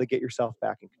 to be able to get yourself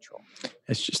back in control.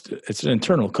 It's an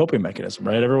internal coping mechanism,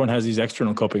 right? Everyone has these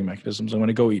external coping mechanisms. I'm going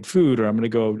to go eat food, or I'm going to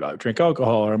go drink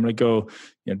alcohol, or I'm going to go,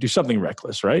 do something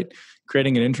reckless, right?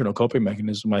 Creating an internal coping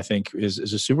mechanism, I think, is a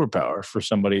superpower for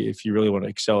somebody if you really want to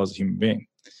excel as a human being.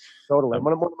 Totally.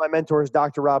 One of my mentors,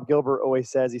 Dr. Rob Gilbert,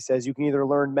 always says, he says, you can either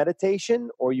learn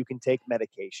meditation or you can take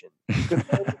medication. You can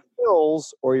learn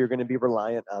pills or you're going to be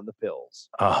reliant on the pills.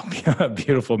 Oh,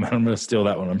 beautiful, man. I'm going to steal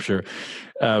that one, I'm sure.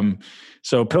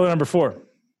 So pillar number 4.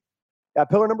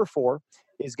 Pillar number 4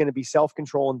 is going to be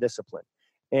self-control and discipline.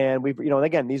 And we've, and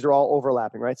again, these are all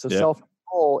overlapping, right? So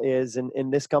self-control is,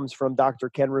 and this comes from Dr.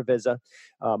 Ken Ravizza,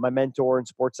 my mentor in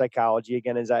sports psychology.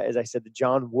 Again, as I said, the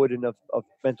John Wooden of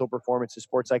mental performance in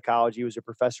sports psychology. He was a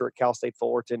professor at Cal State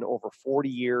Fullerton over 40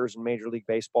 years in Major League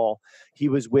Baseball. He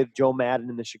was with Joe Madden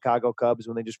in the Chicago Cubs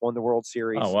when they just won the World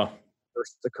Series. Oh, wow.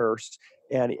 The curse,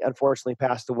 and he unfortunately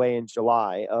passed away in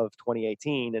July of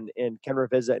 2018. And Ken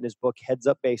Ravizza in his book Heads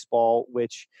Up Baseball,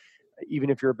 which even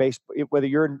if you're whether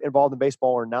you're involved in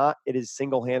baseball or not, it is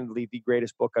single-handedly the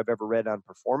greatest book I've ever read on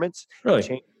performance. Really?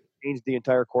 It changed the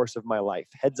entire course of my life.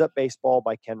 Heads Up Baseball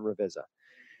by Ken Ravizza.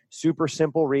 Super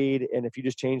simple read. And if you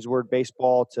just change the word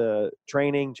baseball to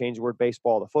training, change the word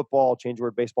baseball to football, change the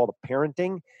word baseball to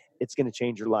parenting, it's going to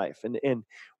change your life. And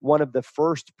one of the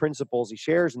first principles he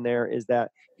shares in there is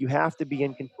that you have to be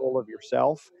in control of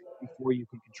yourself before you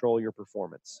can control your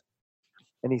performance.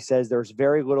 And he says there's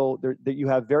that you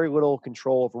have very little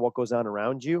control over what goes on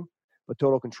around you, but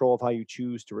total control of how you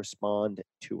choose to respond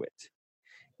to it.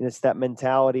 And it's that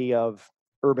mentality of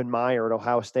Urban Meyer at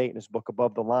Ohio State in his book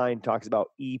Above the Line talks about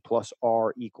E plus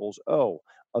R equals O.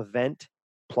 Event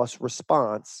plus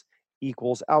response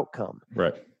equals outcome.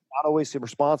 Right. Not always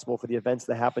responsible for the events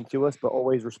that happen to us, but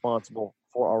always responsible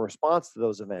for our response to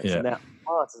those events. Yeah. And that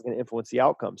response is going to influence the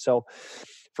outcome. So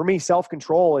for me,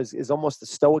 self-control is almost the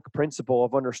stoic principle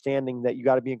of understanding that you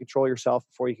got to be in control of yourself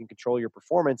before you can control your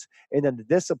performance. And then the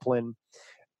discipline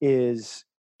is,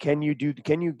 can you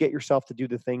get yourself to do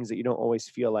the things that you don't always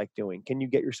feel like doing? Can you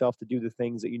get yourself to do the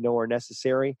things that you know are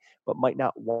necessary, but might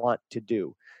not want to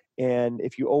do? And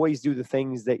if you always do the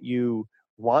things that you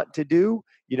want to do,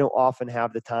 you don't often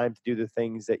have the time to do the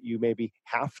things that you maybe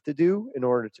have to do in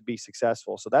order to be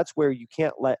successful. So that's where you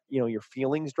can't let, your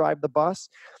feelings drive the bus.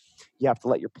 You have to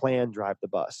let your plan drive the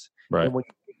bus. Right. And when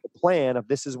you make the plan of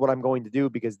this is what I'm going to do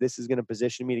because this is going to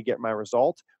position me to get my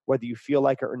result, whether you feel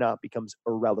like it or not becomes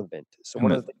irrelevant. So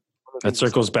that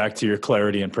circles back to your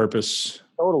clarity and purpose.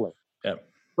 Totally. Yeah.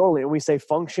 Totally. And we say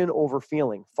function over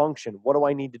feeling. Function. What do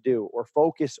I need to do? Or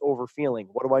focus over feeling.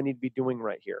 What do I need to be doing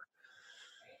right here?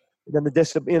 And then the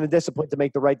discipline to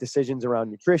make the right decisions around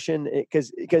nutrition,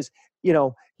 because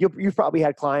you've probably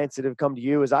had clients that have come to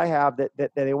you, as I have,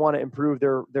 that they want to improve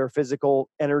their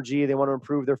physical energy, they want to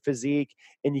improve their physique,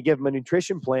 and you give them a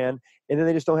nutrition plan, and then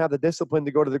they just don't have the discipline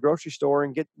to go to the grocery store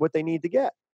and get what they need to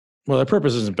get. Well, their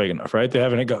purpose isn't big enough, right? They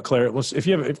haven't got clarity. Well, if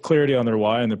you have clarity on their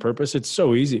why and their purpose, it's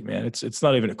so easy, man. It's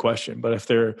not even a question. But if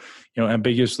they're,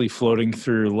 ambiguously floating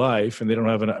through life and they don't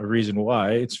have a reason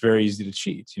why, it's very easy to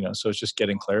cheat, So it's just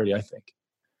getting clarity, I think.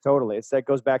 Totally. That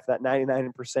goes back to that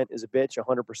 99% is a bitch,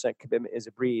 100% commitment is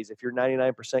a breeze. If you're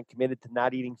 99% committed to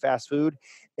not eating fast food,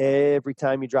 every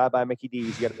time you drive by Mickey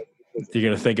D's, you're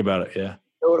going to think about it. Yeah.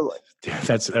 Totally.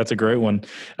 That's a great one.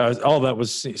 All that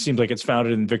seems like it's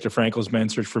founded in Viktor Frankl's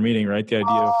Man's Search for Meaning, right? The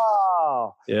idea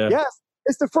of yes,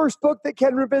 it's the first book that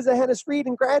Ken Ravizza had us read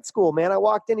in grad school. Man, I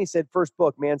walked in, he said, "First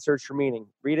book, Man's Search for Meaning.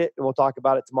 Read it, and we'll talk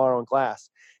about it tomorrow in class."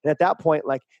 And at that point,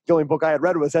 like the only book I had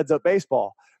read was Heads Up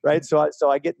Baseball, right? So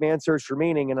I get Man's Search for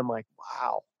Meaning, and I'm like,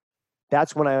 wow.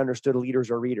 That's when I understood leaders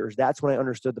are readers. That's when I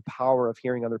understood the power of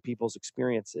hearing other people's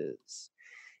experiences.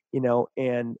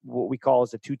 And what we call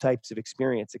is the 2 types of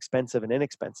experience, expensive and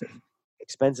inexpensive.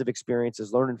 Expensive experience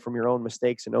is learning from your own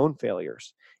mistakes and own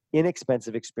failures.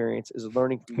 Inexpensive experience is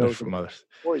learning from those from others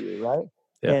for you, right?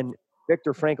 Yeah. And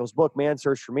Viktor Frankl's book, Man's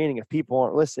Search for Meaning, if people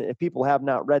aren't listening, if people have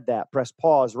not read that, press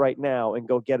pause right now and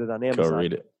go get it on Amazon. Go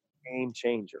read it. Game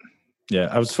changer. Yeah,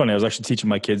 I was funny. I was actually teaching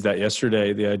my kids that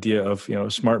yesterday. The idea of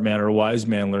a smart man or a wise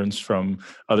man learns from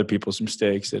other people's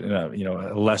mistakes, and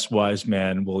a less wise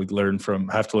man will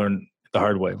have to learn the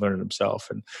hard way, learn it himself.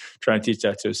 And trying to teach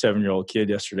that to a 7-year-old kid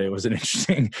yesterday was an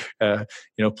interesting,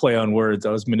 play on words.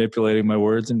 I was manipulating my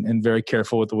words and very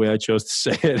careful with the way I chose to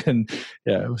say it. And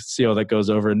we'll see how that goes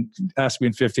over. And ask me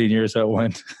in 15 years how it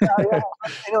went.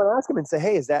 Ask him and say,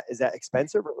 hey, is that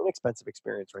expensive or inexpensive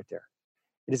experience right there?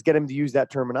 And just get him to use that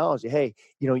terminology. Hey,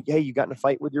 you got in a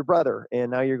fight with your brother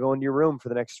and now you're going to your room for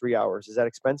the next 3 hours. Is that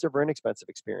expensive or inexpensive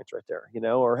experience right there?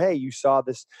 Or, hey, you saw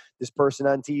this person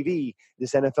on TV,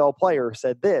 this NFL player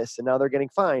said this, and now they're getting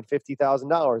fined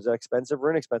 $50,000. Is that expensive or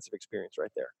inexpensive experience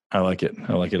right there? I like it.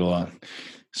 I like it a lot.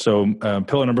 So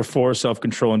pillar number 4,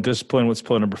 self-control and discipline. What's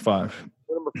pillar number 5?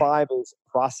 Pillar number 5 is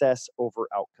process over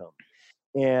outcome.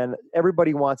 And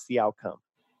everybody wants the outcome,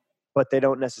 but they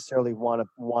don't necessarily want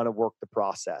to work the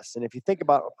process. And if you think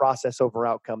about a process over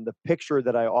outcome, the picture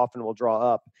that I often will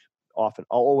draw up, I'll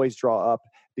always draw up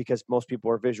because most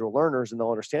people are visual learners and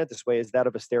they'll understand it this way, is that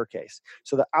of a staircase.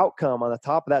 So the outcome on the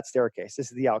top of that staircase,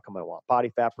 this is the outcome I want: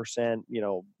 body fat percent,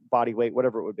 body weight,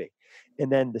 whatever it would be.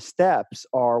 And then the steps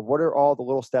are, what are all the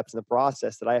little steps in the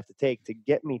process that I have to take to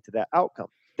get me to that outcome?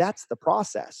 That's the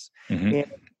process. Mm-hmm.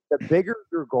 And the bigger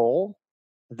your goal,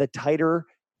 the tighter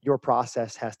your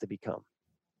process has to become.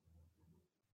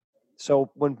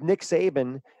 So when Nick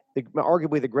Saban,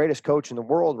 arguably the greatest coach in the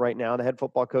world right now, the head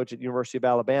football coach at the University of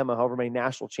Alabama, however many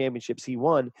national championships he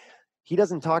won, he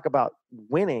doesn't talk about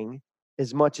winning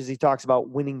as much as he talks about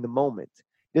winning the moment.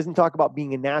 He doesn't talk about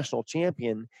being a national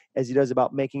champion as he does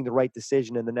about making the right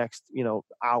decision in the next,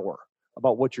 hour,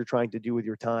 about what you're trying to do with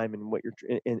your time and what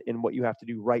what you have to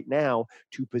do right now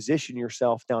to position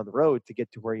yourself down the road to get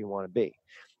to where you want to be.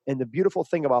 And the beautiful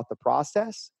thing about the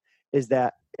process is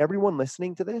that everyone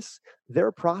listening to this,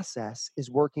 their process is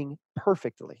working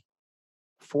perfectly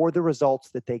for the results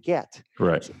that they get.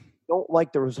 Right. So if they don't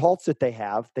like the results that they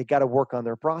have, they got to work on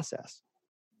their process.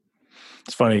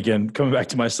 It's funny, again, coming back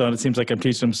to my son, it seems like I'm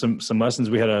teaching him some lessons.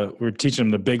 We're teaching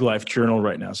him the Big Life Journal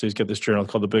right now. So he's got this journal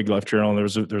called the Big Life Journal.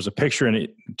 And there's a picture in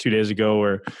it 2 days ago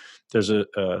where there's a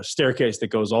staircase that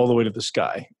goes all the way to the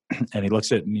sky. And he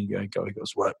looks at it and he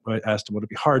goes, what? I asked him, would it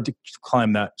be hard to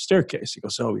climb that staircase? He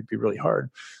goes, oh, it'd be really hard.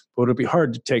 But would it be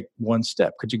hard to take one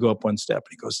step? Could you go up one step?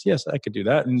 And he goes, yes, I could do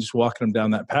that. And just walking him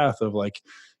down that path of like,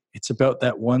 it's about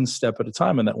that one step at a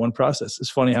time and that one process. It's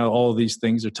funny how all of these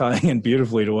things are tying in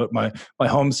beautifully to what my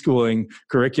homeschooling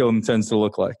curriculum tends to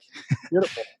look like.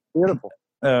 Beautiful.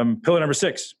 Pillar number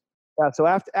 6. Yeah. So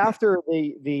after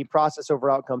the process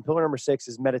over outcome, pillar number 6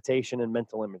 is meditation and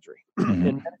mental imagery. Mm-hmm.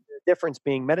 And the difference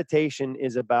being, meditation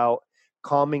is about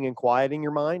calming and quieting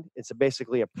your mind. It's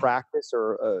basically a practice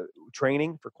or a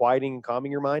training for quieting and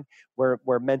calming your mind, where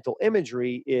mental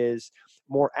imagery is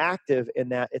more active in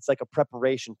that it's like a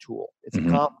preparation tool. It's Mm-hmm.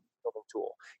 a confidence building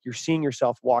tool. You're seeing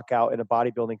yourself walk out in a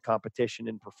bodybuilding competition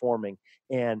and performing,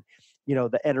 and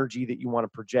the energy that you want to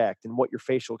project and what your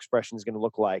facial expression is going to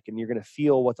look like, and you're going to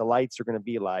feel what the lights are going to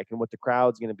be like and what the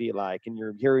crowd's going to be like, and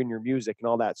you're hearing your music and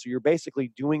all that. So you're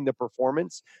basically doing the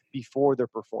performance before the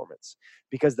performance,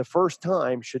 because the first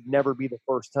time should never be the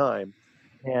first time.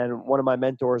 And one of my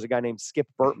mentors, a guy named Skip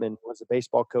Burtman, was a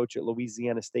baseball coach at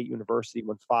Louisiana State University,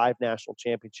 won 5 national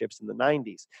championships in the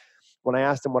 90s. When I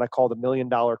asked him what I call the $1 million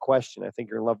question, I think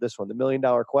you're going to love this one. The $1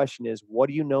 million question is, what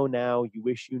do you know now you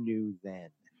wish you knew then?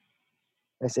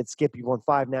 I said, Skip, you won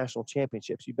 5 national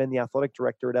championships. You've been the athletic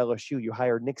director at LSU. You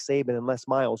hired Nick Saban and Les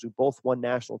Miles, who both won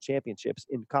national championships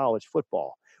in college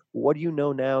football. What do you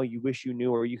know now you wish you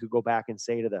knew, or you could go back and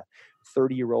say to the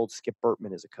 30-year-old Skip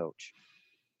Burtman as a coach?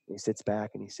 And he sits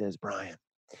back and he says, Brian,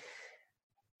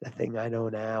 the thing I know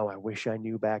now I wish I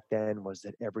knew back then was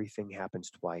that everything happens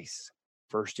twice.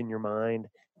 First in your mind,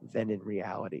 then in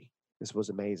reality. This was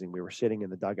amazing. We were sitting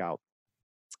in the dugout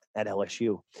at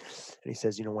LSU. And he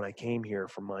says, when I came here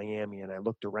from Miami and I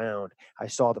looked around, I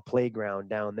saw the playground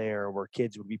down there where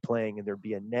kids would be playing, and there'd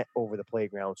be a net over the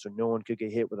playground so no one could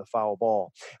get hit with a foul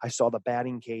ball. I saw the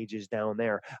batting cages down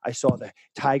there. I saw the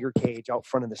tiger cage out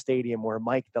front of the stadium where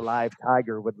Mike the live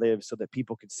tiger would live so that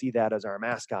people could see that as our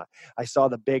mascot. I saw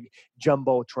the big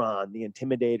Jumbotron, the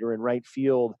Intimidator in right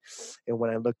field. And when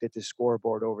I looked at the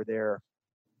scoreboard over there,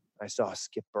 I saw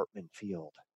Skip Burtman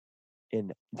Field.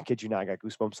 And kid you not, I got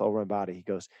goosebumps all over my body. He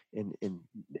goes, in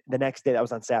the next day, that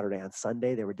was on Saturday. On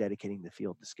Sunday, they were dedicating the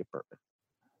field to Skip Burtman.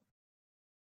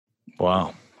 Wow.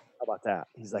 How about that?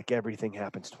 He's like, everything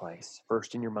happens twice.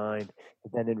 First in your mind,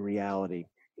 and then in reality.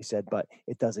 He said, but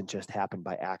it doesn't just happen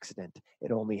by accident.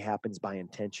 It only happens by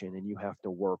intention, and you have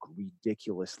to work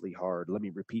ridiculously hard. Let me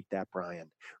repeat that, Brian.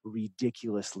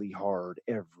 Ridiculously hard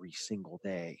every single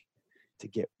day to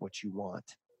get what you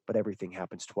want. But everything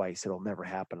happens twice. It'll never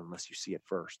happen unless you see it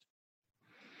first.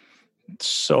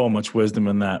 So much wisdom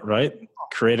in that, right?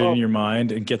 Create it in your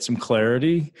mind and get some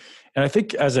clarity. And I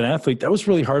think as an athlete, that was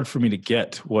really hard for me to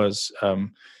get was,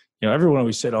 everyone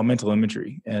always said, mental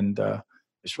imagery. And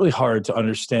it's really hard to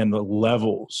understand the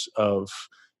levels of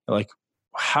like,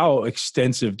 how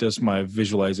extensive does my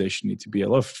visualization need to be? I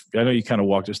know you kind of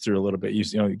walked us through a little bit,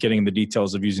 getting the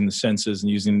details of using the senses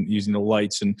and using the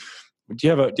lights. And do you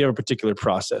have a particular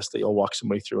process that you'll walk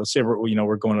somebody through? Let's say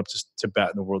we're going up to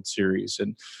bat in the World Series,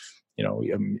 and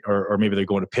or maybe they're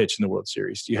going to pitch in the World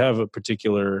Series. Do you have a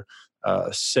particular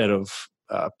set of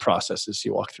processes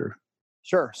you walk through?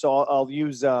 Sure. So I'll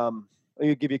use. I'll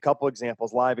give you a couple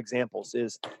examples. Live examples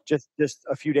is just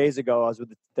a few days ago. I was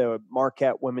with the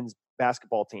Marquette women's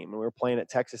basketball team, and we were playing at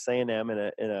Texas A&M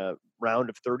in a round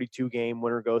of 32 game.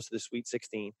 Winner goes to the Sweet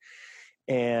 16,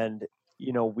 and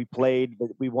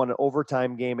we won an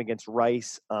overtime game against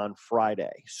Rice on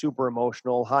Friday. Super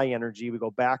emotional, high energy. We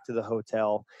go back to the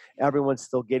hotel. Everyone's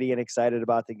still giddy and excited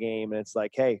about the game. And it's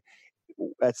like, hey,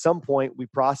 at some point we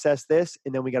process this,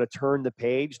 and then we got to turn the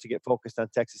page to get focused on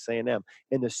Texas A&M.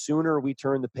 And the sooner we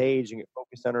turn the page and get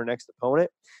focused on our next opponent,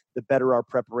 the better our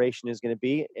preparation is going to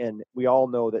be. And we all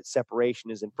know that separation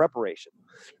is in preparation.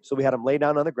 So we had them lay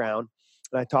down on the ground,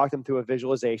 and I talked them through a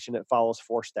visualization that follows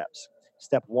 4 steps.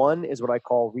 Step 1 is what I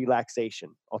call relaxation.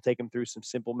 I'll take them through some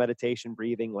simple meditation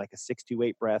breathing, like a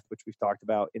 6-2-8 breath, which we've talked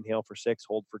about. Inhale for 6,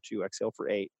 hold for 2, exhale for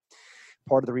 8.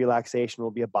 Part of the relaxation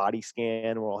will be a body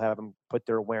scan where we'll have them put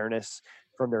their awareness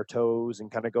from their toes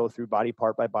and kind of go through body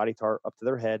part by body part up to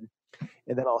their head.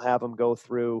 And then I'll have them go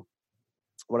through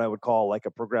what I would call like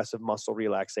a progressive muscle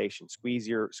relaxation. Squeeze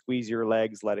your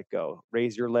legs, let it go.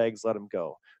 Raise your legs, let them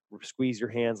go. Squeeze your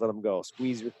hands, let them go.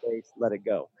 Squeeze your face, let it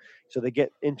go. So they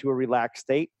get into a relaxed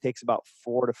state. Takes about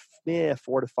 4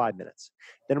 to 5 minutes.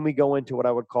 Then we go into what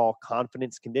I would call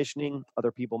confidence conditioning. Other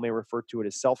people may refer to it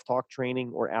as self-talk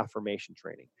training or affirmation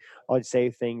training. I would say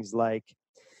things like,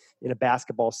 in a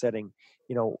basketball setting,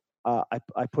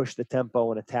 I push the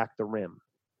tempo and attack the rim.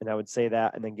 And I would say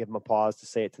that and then give them a pause to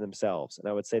say it to themselves. And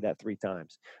I would say that 3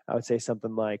 times. I would say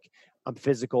something like, I'm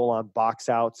physical on box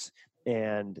outs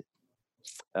and,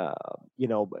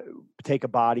 take a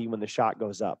body when the shot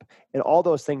goes up. And all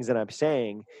those things that I'm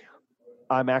saying,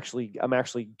 I'm actually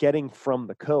getting from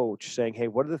the coach saying, hey,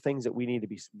 what are the things that we need to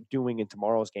be doing in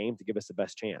tomorrow's game to give us the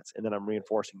best chance? And then I'm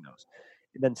reinforcing those.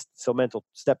 And then, so mental,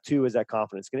 step 2 is that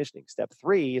confidence conditioning. Step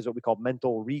 3 is what we call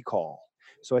mental recall.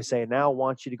 So I say, now I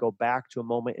want you to go back to a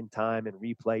moment in time and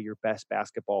replay your best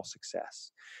basketball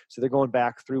success. So they're going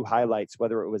back through highlights,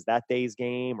 whether it was that day's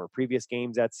game or previous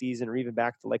games that season, or even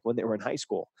back to like when they were in high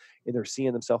school, and they're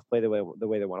seeing themselves play the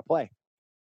way they want to play.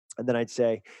 And then I'd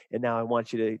say, and now I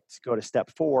want you to go to step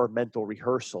 4, mental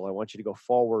rehearsal. I want you to go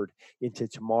forward into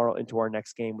tomorrow, into our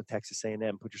next game with Texas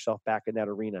A&M. Put yourself back in that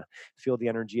arena. Feel the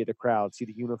energy of the crowd. See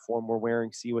the uniform we're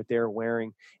wearing. See what they're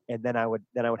wearing. And then I would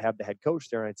have the head coach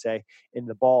there, and I'd say, and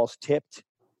the ball's tipped.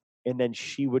 And then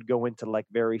she would go into like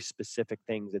very specific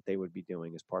things that they would be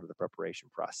doing as part of the preparation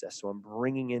process. So I'm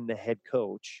bringing in the head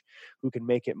coach who can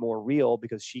make it more real,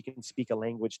 because she can speak a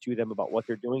language to them about what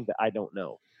they're doing that I don't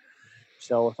know.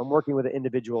 So if I'm working with an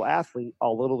individual athlete,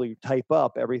 I'll literally type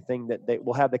up everything that they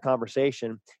will have the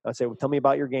conversation. I'd say, well, tell me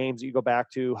about your games that you go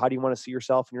back to. How do you want to see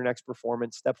yourself in your next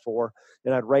performance? Step 4.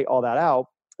 And I'd write all that out.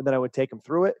 And then I would take them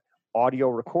through it, audio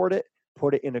record it,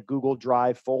 put it in a Google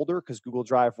Drive folder, because Google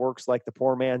Drive works like the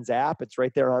poor man's app. It's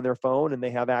right there on their phone, and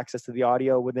they have access to the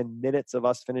audio within minutes of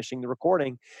us finishing the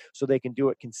recording, so they can do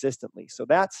it consistently. So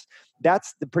that's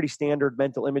the pretty standard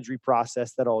mental imagery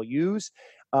process that I'll use.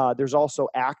 There's also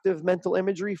active mental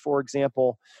imagery. For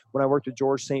example, when I worked with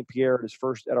George St. Pierre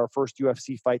at our first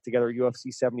UFC fight together,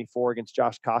 UFC 74 against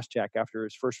Josh Koscheck, after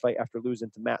his first fight after losing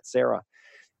to Matt Serra.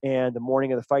 And the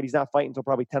morning of the fight, he's not fighting until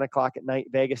probably 10 o'clock at night,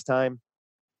 Vegas time.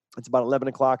 It's about 11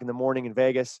 o'clock in the morning in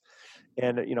Vegas.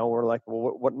 And, we're like,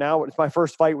 well, what now? It's my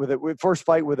first fight with a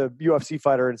UFC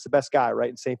fighter, and it's the best guy, right,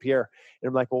 in St. Pierre. And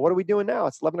I'm like, well, what are we doing now?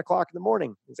 It's 11 o'clock in the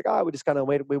morning. He's like, we just kind of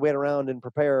wait around and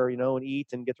prepare, and eat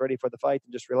and get ready for the fight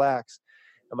and just relax.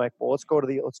 I'm like, well, let's go to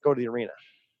the arena.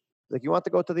 He's like, you want to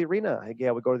go to the arena? I'm like,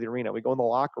 yeah, we go to the arena. We go in the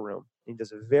locker room. And he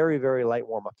does a very, very light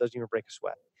warm-up, doesn't even break a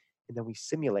sweat. And then we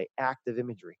simulate active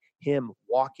imagery, him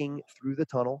walking through the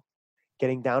tunnel,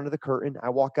 getting down to the curtain. I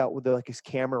walk out with his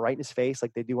camera right in his face,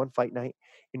 like they do on fight night.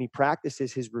 And he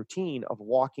practices his routine of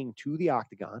walking to the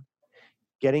octagon,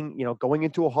 going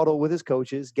into a huddle with his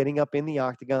coaches, getting up in the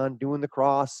octagon, doing the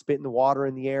cross, spitting the water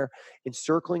in the air, and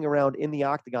circling around in the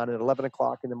octagon at 11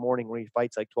 o'clock in the morning when he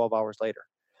fights like 12 hours later.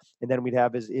 And then we'd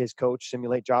have his coach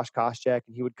simulate Josh Koscheck,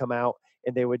 and he would come out,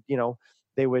 and they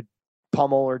would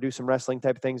pummel or do some wrestling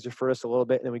type things just for us a little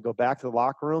bit. And then we go back to the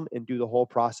locker room and do the whole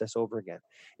process over again.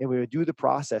 And we would do the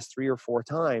process 3 or 4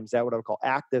 times. That what I would call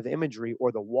active imagery,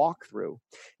 or the walkthrough.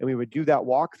 And we would do that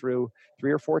walkthrough 3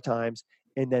 or 4 times.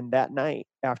 And then that night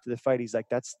after the fight, he's like,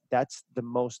 that's the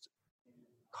most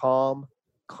calm,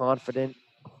 confident,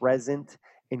 present,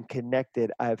 and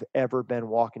connected I've ever been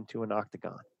walking to an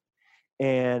octagon.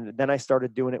 And then I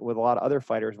started doing it with a lot of other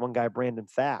fighters. One guy, Brandon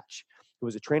Thatch, who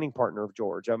was a training partner of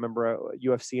George. I remember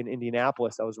UFC in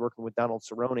Indianapolis. I was working with Donald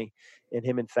Cerrone, and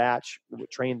him and Thatch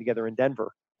trained together in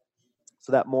Denver.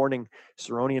 So that morning,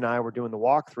 Cerrone and I were doing the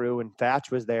walkthrough, and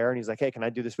Thatch was there, and he's like, hey, can I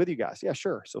do this with you guys? Yeah,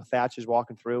 sure. So Thatch is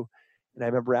walking through, and I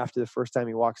remember after the first time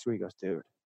he walks through, he goes, dude,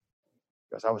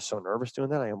 I was so nervous doing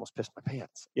that, I almost pissed my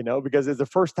pants, because it's the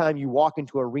first time you walk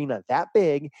into an arena that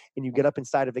big and you get up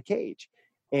inside of the cage.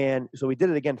 And so we did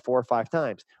it again 4 or 5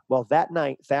 times. Well, that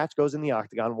night, Thatch goes in the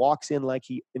octagon, walks in like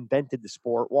he invented the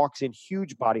sport, walks in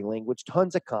huge body language,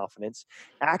 tons of confidence,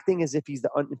 acting as if he's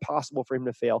impossible for him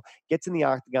to fail, gets in the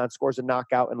octagon, scores a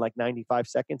knockout in like 95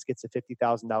 seconds, gets a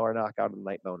 $50,000 knockout in the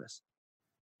night bonus.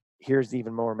 Here's the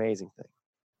even more amazing thing.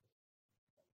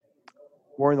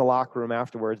 We're in the locker room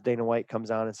afterwards. Dana White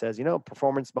comes on and says,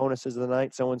 performance bonuses of the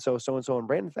night, so-and-so, so-and-so, and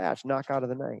Brandon Thatch, knockout of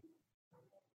the night.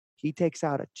 He takes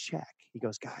out a check. He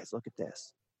goes, guys, look at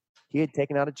this. He had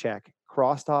taken out a check,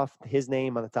 crossed off his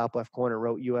name on the top left corner,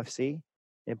 wrote UFC,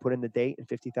 and put in the date and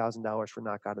 $50,000 for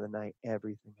knockout of the night.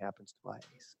 Everything happens twice.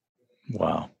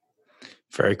 Wow.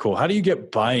 Very cool. How do you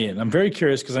get buy-in? I'm very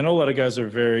curious because I know a lot of guys are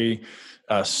very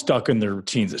stuck in their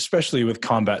routines, especially with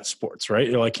combat sports, right?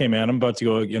 You're like, hey, man, I'm about to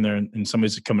go in there and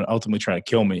somebody's coming ultimately trying to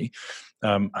kill me.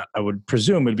 I would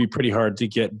presume it'd be pretty hard to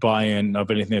get buy-in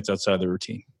of anything that's outside the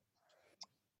routine.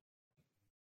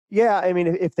 Yeah, I mean,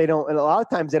 if they don't, and a lot of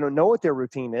times they don't know what their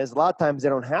routine is. A lot of times they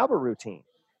don't have a routine,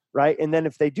 right? And then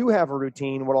if they do have a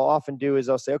routine, what I'll often do is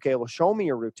I'll say, okay, well, show me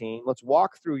your routine. Let's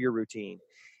walk through your routine.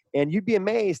 And you'd be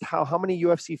amazed how many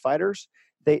UFC fighters,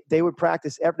 they would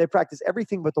practice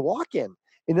everything but the walk-in.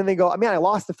 And then they go, I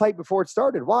lost the fight before it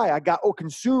started. Why? I got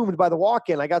consumed by the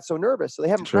walk-in. I got so nervous. So they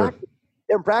haven't practiced.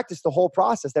 They haven't practiced the whole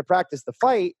process. They practice the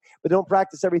fight, but they don't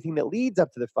practice everything that leads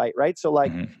up to the fight, right? So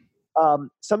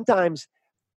sometimes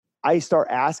I start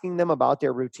asking them about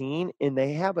their routine, and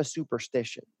they have a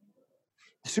superstition.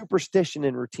 Superstition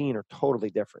and routine are totally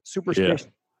different.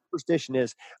 Superstition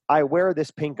is, I wear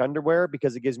this pink underwear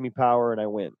because it gives me power and I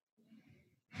win.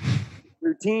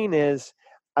 Routine is,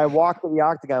 I walk to the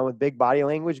octagon with big body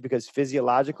language because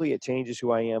physiologically it changes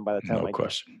who I am by the time No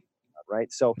question.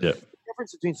 Right? So the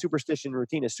difference between superstition and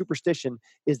routine is superstition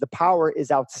is the power is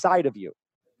outside of you.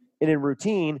 And in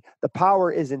routine, the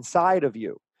power is inside of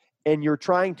you. And you're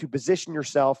trying to position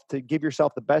yourself to give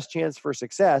yourself the best chance for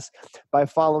success by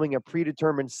following a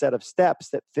predetermined set of steps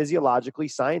that physiologically,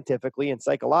 scientifically, and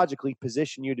psychologically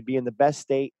position you to be in the best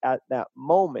state at that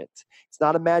moment. It's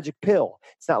not a magic pill.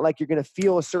 It's not like you're going to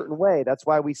feel a certain way. That's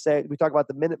why we talk about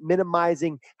the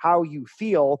minimizing how you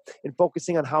feel and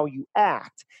focusing on how you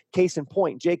act. Case in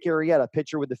point, Jake Arrieta,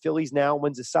 pitcher with the Phillies now,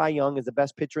 wins a Cy Young as the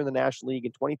best pitcher in the National League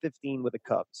in 2015 with the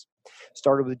Cubs.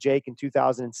 Started with Jake in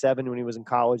 2007 when he was in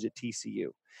college at TCU.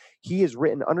 He has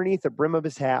written underneath the brim of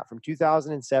his hat from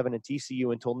 2007 at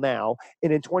TCU until now.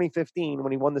 And in 2015,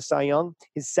 when he won the Cy Young,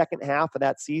 his second half of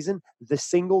that season, the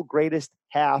single greatest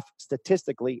half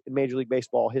statistically in Major League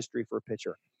Baseball history for a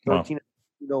pitcher. 13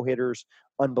 no-hitters,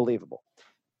 unbelievable.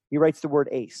 He writes the word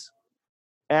ace.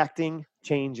 Acting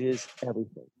changes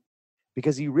everything.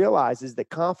 Because he realizes that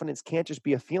confidence can't just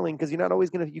be a feeling because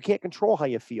you can't control how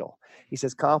you feel. He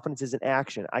says confidence is an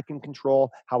action. I can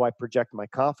control how I project my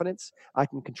confidence. I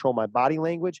can control my body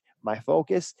language, my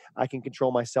focus. I can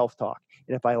control my self-talk.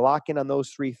 And if I lock in on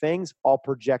those 3 things, I'll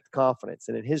project confidence.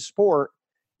 And in his sport,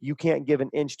 you can't give an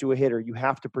inch to a hitter. You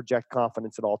have to project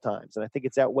confidence at all times. And I think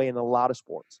it's that way in a lot of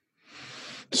sports.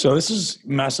 So this is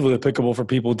massively applicable for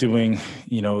people doing,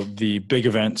 the big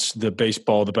events, the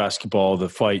baseball, the basketball, the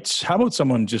fights. How about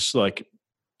someone just like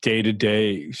day to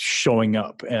day showing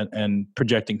up and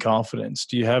projecting confidence?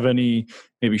 Do you have any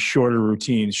maybe shorter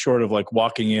routines, short of like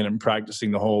walking in and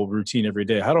practicing the whole routine every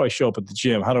day? How do I show up at the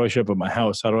gym? How do I show up at my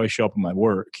house? How do I show up at my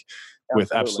work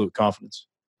with absolute confidence?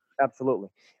 Absolutely.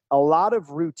 A lot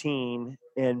of routine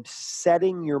and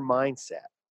setting your mindset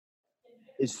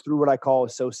is through what I call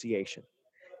association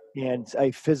and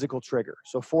a physical trigger.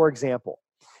 So for example,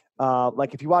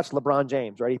 like if you watch LeBron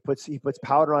James, right? He puts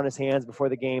powder on his hands before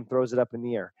the game, throws it up in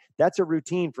the air. That's a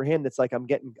routine for him. That's like, I'm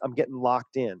getting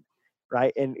locked in,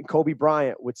 right? And Kobe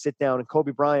Bryant would sit down, and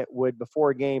Kobe Bryant would,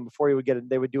 before a game,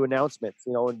 they would do announcements,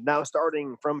 and now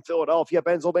starting from Philadelphia,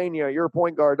 Pennsylvania, your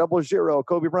point guard, 00,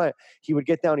 Kobe Bryant. He would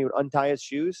get down, he would untie his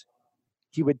shoes.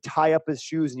 He would tie up his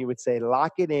shoes and he would say,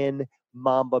 lock it in,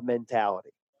 Mamba mentality.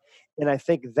 And I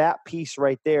think that piece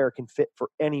right there can fit for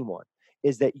anyone,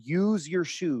 is that use your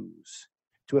shoes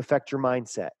to affect your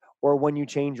mindset, or when you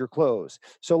change your clothes.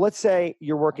 So let's say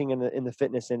you're working in the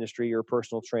fitness industry, you're a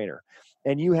personal trainer,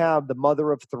 and you have the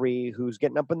mother of 3 who's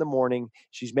getting up in the morning.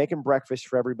 She's making breakfast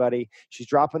for everybody. She's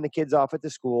dropping the kids off at the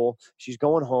school. She's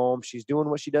going home. She's doing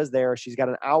what she does there. She's got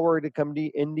an hour to come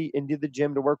into the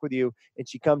gym to work with you, and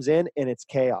she comes in and it's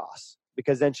chaos.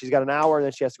 Because then she's got an hour and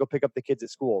then she has to go pick up the kids at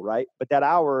school, right? But that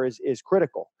hour is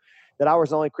critical. That hour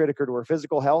is not only critical to her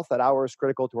physical health, that hour is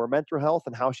critical to her mental health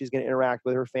and how she's going to interact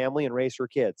with her family and raise her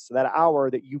kids. So that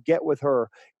hour that you get with her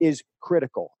is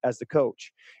critical as the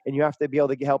coach. And you have to be able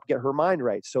to help get her mind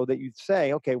right, so that you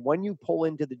say, okay, when you pull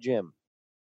into the gym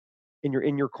and you're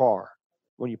in your car,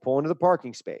 when you pull into the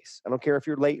parking space, I don't care if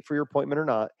you're late for your appointment or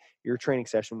not, your training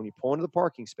session, when you pull into the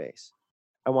parking space,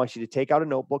 I want you to take out a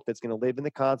notebook that's going to live in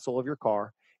the console of your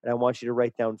car, and I want you to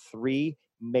write down 3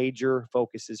 major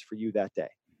focuses for you that day.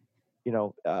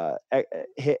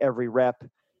 Hit every rep,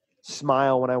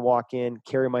 smile when I walk in,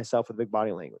 carry myself with big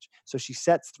body language. So she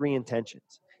sets 3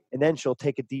 intentions, and then she'll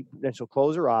then she'll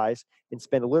close her eyes and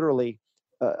spend literally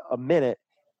a minute.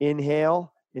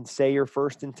 Inhale and say your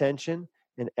first intention,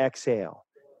 and exhale.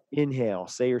 Inhale,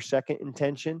 say your second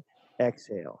intention,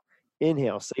 exhale.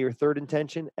 Inhale, say your third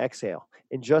intention, exhale.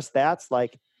 And just that's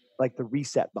like the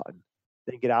reset button.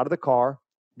 Then get out of the car,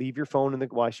 leave your phone in the,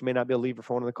 well, she may not be able to leave her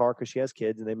phone in the car because she has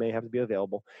kids and they may have to be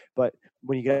available. But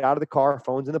when you get out of the car,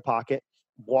 phone's in the pocket,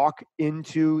 walk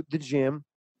into the gym.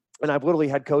 And I've literally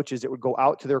had coaches that would go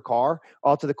out to the car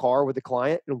with the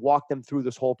client and walk them through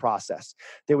this whole process.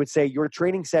 They would say, your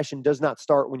training session does not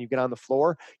start when you get on the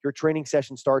floor. Your training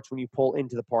session starts when you pull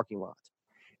into the parking lot.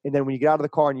 And then when you get out of the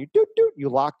car and you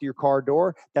lock your car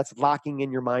door, that's locking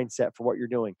in your mindset for what you're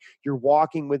doing. You're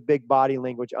walking with big body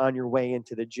language on your way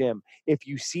into the gym. If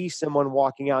you see someone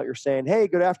walking out, you're saying, hey,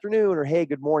 good afternoon, or hey,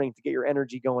 good morning, to get your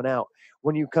energy going out.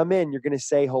 When you come in, you're going to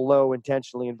say hello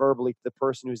intentionally and verbally to the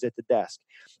person who's at the desk.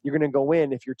 You're going to go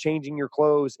in. If you're changing your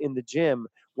clothes in the gym,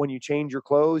 when you change your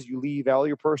clothes, you leave all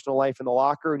your personal life in the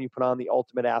locker and you put on the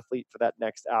ultimate athlete for that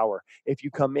next hour. If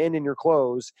you come in your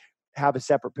clothes, have a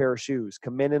separate pair of shoes.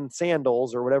 Come in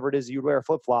sandals or whatever it is you'd wear,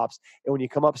 flip-flops. And when you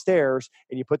come upstairs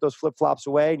and you put those flip-flops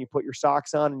away and you put your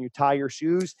socks on and you tie your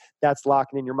shoes, that's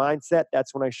locking in your mindset.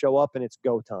 That's when I show up and it's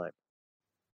go time.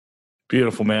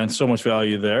 Beautiful, man. So much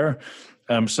value there.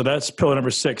 So that's pillar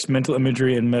number 6, mental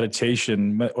imagery and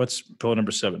meditation. What's pillar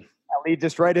number 7? That leads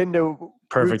us right into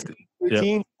Perfect.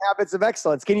 routine habits of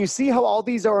excellence. Can you see how all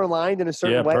these are aligned in a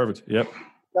certain way? Yeah, perfect. Yep.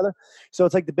 So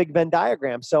it's like the big Venn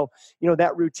diagram. So,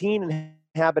 that routine and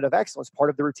habit of excellence, part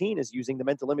of the routine is using the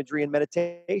mental imagery and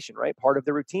meditation, right? Part of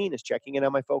the routine is checking in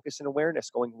on my focus and awareness,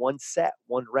 going one set,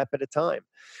 one rep at a time.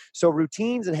 So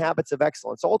routines and habits of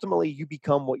excellence, ultimately you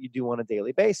become what you do on a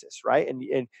daily basis, right? And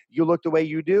you look the way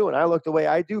you do, and I look the way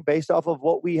I do based off of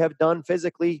what we have done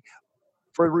physically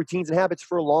for routines and habits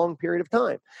for a long period of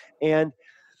time. And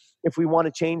if we want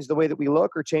to change the way that we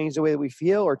look or change the way that we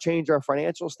feel or change our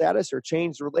financial status or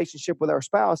change the relationship with our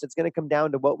spouse, it's going to come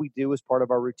down to what we do as part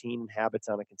of our routine and habits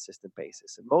on a consistent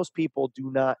basis. And most people do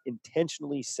not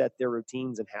intentionally set their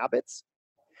routines and habits,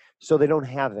 so they don't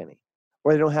have any,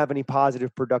 or they don't have any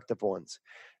positive, productive ones,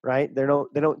 right? They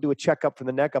don't do a checkup from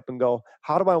the neck up and go,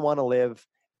 how do I want to live?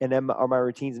 And then are my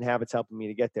routines and habits helping me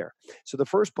to get there? So the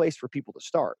first place for people to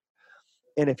start,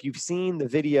 and if you've seen the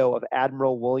video of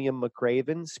Admiral William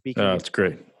McRaven speaking, oh, it's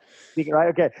great. Speaking, right?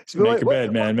 Okay. So make your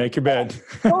bed, man. Make your bed.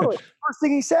 Totally. First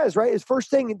thing he says, right, is first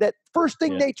thing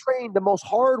they trained the most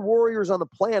hard warriors on the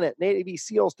planet, Navy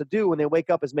SEALs, to do when they wake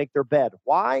up is make their bed.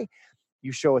 Why?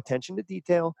 You show attention to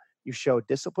detail, you show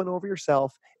discipline over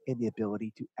yourself, and the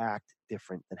ability to act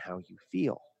different than how you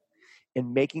feel.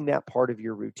 And making that part of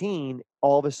your routine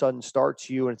all of a sudden starts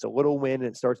you, and it's a little win, and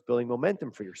it starts building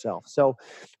momentum for yourself. So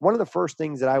one of the first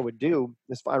things that I would do,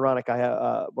 it's ironic, I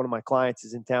have one of my clients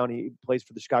is in town. He plays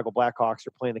for the Chicago Blackhawks.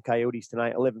 They're playing the Coyotes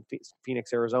tonight. I live in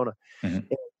Phoenix, Arizona.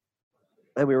 Mm-hmm.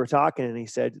 And we were talking, and he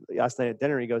said last night at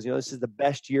dinner, he goes, this is the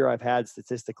best year I've had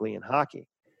statistically in hockey.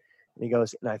 And he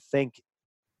goes, and I think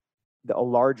a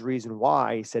large reason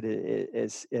why, he said,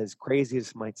 as crazy as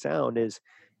it might sound, is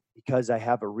because I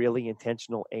have a really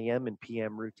intentional AM and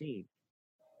PM routine.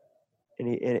 And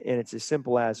it's as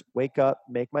simple as wake up,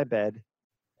 make my bed,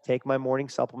 take my morning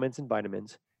supplements and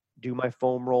vitamins, do my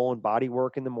foam roll and body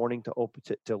work in the morning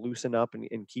to loosen up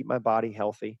and keep my body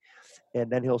healthy.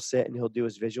 And then he'll sit and he'll do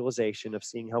his visualization of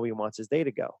seeing how he wants his day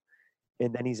to go.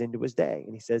 And then he's into his day.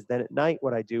 And he says, then at night,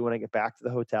 what I do when I get back to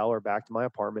the hotel or back to my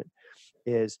apartment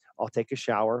is I'll take a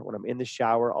shower. When I'm in the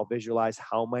shower, I'll visualize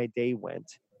how my day went.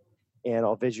 And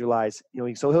I'll visualize,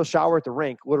 so he'll shower at the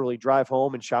rink, literally drive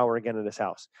home and shower again at his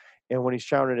house. And when he's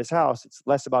showering at his house, it's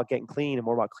less about getting clean and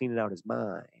more about cleaning out his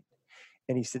mind.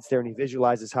 And he sits there and he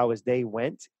visualizes how his day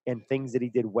went, and things that he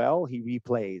did well, he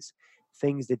replays.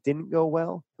 Things that didn't go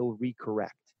well, he'll recorrect.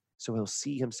 So he'll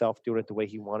see himself doing it the way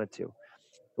he wanted to.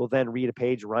 He'll then read a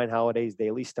page of Ryan Holiday's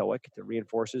Daily Stoic to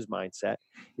reinforce his mindset.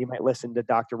 He might listen to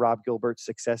Dr. Rob Gilbert's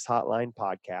Success Hotline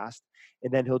podcast.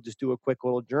 And then he'll just do a quick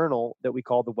little journal that we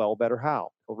call the Well, Better, How.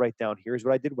 He'll write down, here's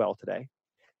what I did well today.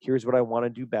 Here's what I want to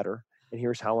do better. And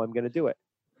here's how I'm going to do it.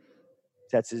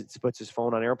 Puts his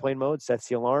phone on airplane mode, sets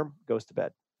the alarm, goes to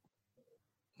bed.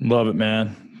 Love it,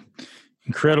 man.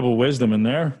 Incredible wisdom in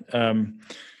there.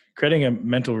 creating a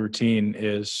mental routine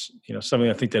is, something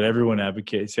I think that everyone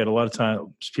advocates. Yet a lot of times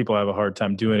people have a hard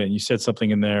time doing it. And you said something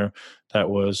in there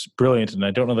that was brilliant. And I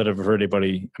don't know that I've ever heard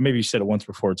anybody, maybe you said it once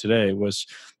before today, was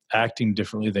acting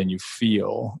differently than you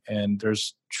feel. And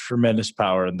there's tremendous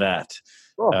power in that,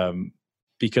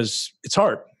 because it's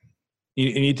hard.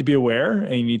 You need to be aware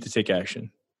and you need to take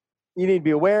action. You need to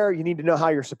be aware. You need to know how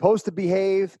you're supposed to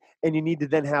behave, and you need to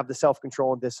then have the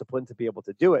self-control and discipline to be able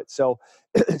to do it. So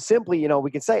simply, we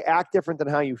can say act different than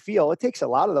how you feel. It takes a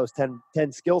lot of those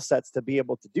 10 skill sets to be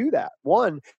able to do that.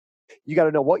 One, you got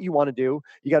to know what you want to do.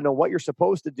 You got to know what you're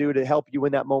supposed to do to help you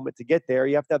in that moment to get there.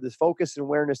 You have to have this focus and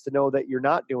awareness to know that you're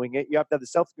not doing it. You have to have the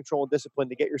self-control and discipline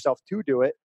to get yourself to do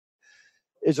it.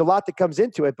 There's a lot that comes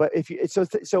into it. But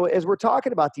so as we're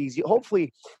talking about these,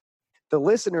 hopefully the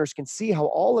listeners can see how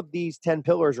all of these 10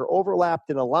 pillars are overlapped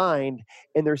and aligned,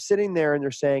 and they're sitting there and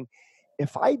they're saying,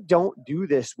 if I don't do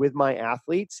this with my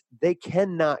athletes, they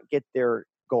cannot get their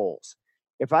goals.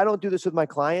 If I don't do this with my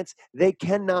clients, they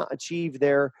cannot achieve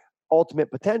their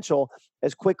ultimate potential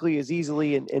as quickly, as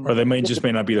easily. Or they may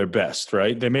not be their best,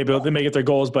 right? They may get their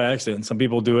goals by accident. Some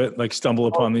people do it, like stumble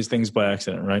upon these things by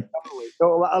accident, right? Totally.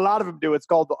 So a lot of them do. It's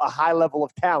called a high level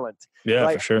of talent. Yeah,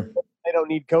 right? For sure. They don't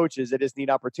need coaches. They just need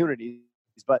opportunities.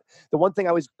 But the one thing I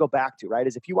always go back to, right,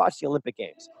 is if you watch the Olympic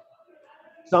Games,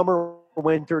 summer,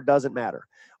 winter, doesn't matter.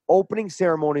 Opening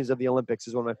ceremonies of the Olympics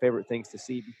is one of my favorite things to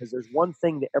see, because there's one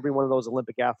thing that every one of those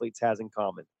Olympic athletes has in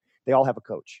common. They all have a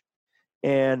coach.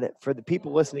 And for the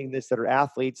people listening to this that are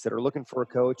athletes that are looking for a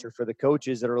coach, or for the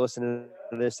coaches that are listening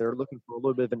to this that are looking for a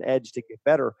little bit of an edge to get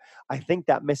better, I think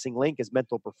that missing link is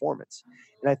mental performance.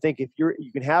 And I think if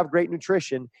you can have great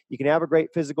nutrition, you can have a great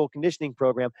physical conditioning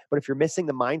program, but if you're missing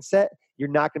the mindset, you're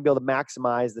not going to be able to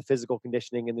maximize the physical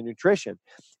conditioning and the nutrition.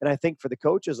 And I think for the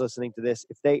coaches listening to this,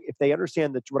 if they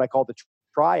understand what I call the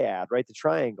triad, right? The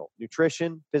triangle: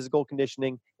 nutrition, physical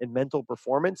conditioning, and mental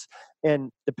performance. And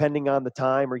depending on the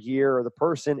time or year or the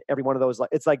person, every one of those,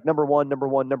 it's like number one, number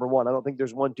one, number one. I don't think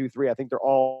there's 1, 2, 3. I think they're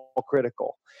all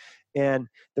critical, and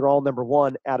they're all number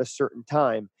one at a certain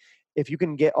time. If you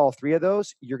can get all three of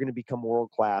those, you're going to become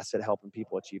world class at helping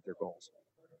people achieve their goals.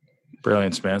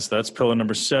 Brilliant, man. So that's pillar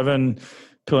number 7.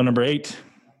 Pillar number 8.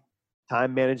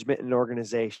 Time management and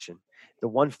organization. The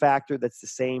one factor that's the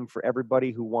same for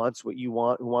everybody who wants what you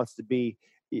want, who wants to be,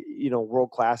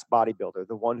 world-class bodybuilder,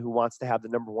 the one who wants to have the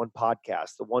number one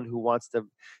podcast, the one who wants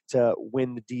to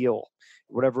win the deal,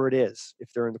 whatever it is, if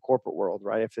they're in the corporate world,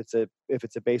 right? If it's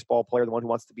a baseball player, the one who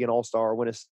wants to be an all-star or win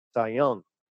a Cy Young,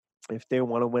 if they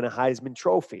want to win a Heisman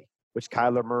Trophy, which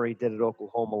Kyler Murray did at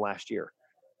Oklahoma last year.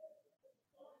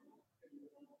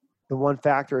 The one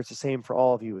factor it's the same for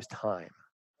all of you is time.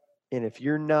 And if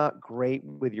you're not great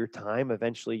with your time,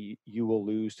 eventually you will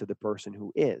lose to the person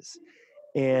who is.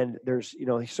 And there's,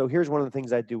 so here's one of the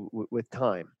things I do with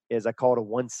time is I call it a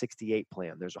 168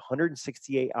 plan. There's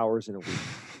 168 hours in a week.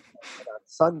 And on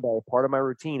Sunday, part of my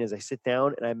routine is I sit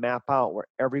down and I map out where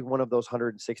every one of those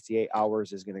 168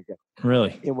 hours is going to go.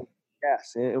 Really?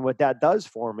 Yes. And what that does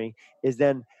for me is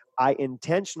then I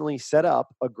intentionally set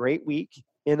up a great week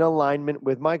in alignment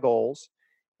with my goals.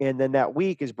 And then that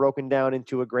week is broken down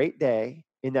into a great day.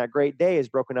 And that great day is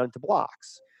broken down into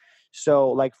blocks. So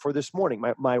like for this morning,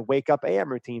 my wake up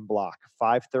AM routine block,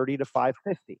 5:30 to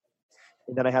 5:50.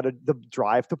 And then I had the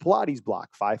drive to Pilates block,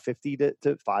 5:50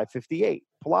 to 5:58.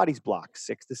 Pilates block,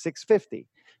 6 to 6:50.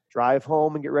 Drive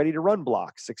home and get ready to run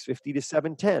block, 6:50 to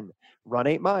 7:10. Run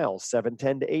 8 miles,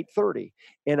 7:10 to 8:30.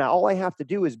 And all I have to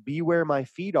do is be where my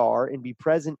feet are and be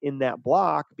present in that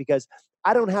block, because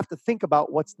I don't have to think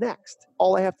about what's next.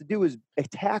 All I have to do is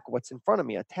attack what's in front of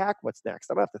me, attack what's next.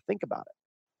 I don't have to think about it.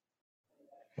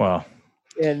 Wow.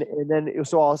 And then,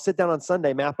 so I'll sit down on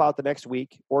Sunday, map out the next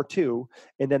week or two.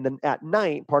 And then at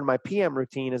night, part of my PM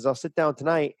routine is I'll sit down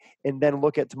tonight and then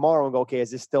look at tomorrow and go, okay,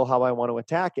 is this still how I want to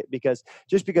attack it? Because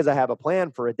just because I have a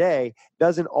plan for a day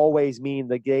doesn't always mean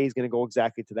the day is going to go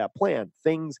exactly to that plan.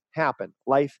 Things happen.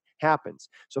 Life happens.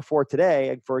 So for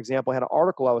today, for example, I had an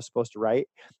article I was supposed to write,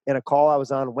 and a call I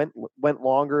was on went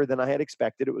longer than I had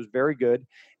expected. It was very good.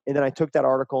 And then I took that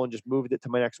article and just moved it to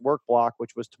my next work block,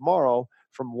 which was tomorrow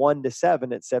from 1 to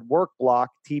 7. It said work block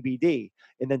TBD.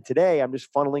 And then today I'm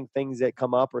just funneling things that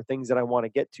come up or things that I want to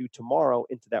get to tomorrow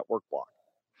into that work block.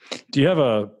 Do you have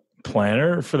a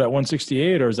planner for that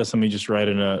 168, or is that something you just write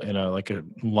in a like a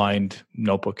lined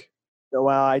notebook? Well,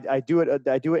 I do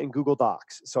it in Google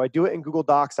Docs. So I do it in Google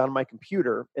Docs on my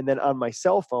computer, and then on my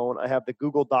cell phone, I have the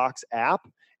Google Docs app,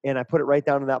 and I put it right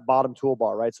down in that bottom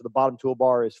toolbar, right? So the bottom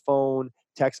toolbar is phone,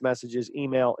 text messages,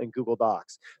 email, and Google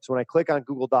Docs. So when I click on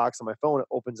Google Docs on my phone, it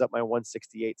opens up my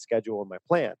 168 schedule and my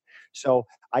plan. So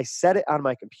I set it on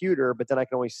my computer, but then I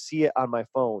can always see it on my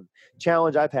phone.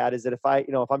 Challenge I've had is that if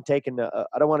I'm taking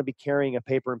I don't want to be carrying a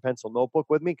paper and pencil notebook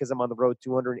with me because I'm on the road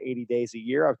 280 days a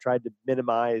year. I've tried to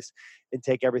minimize and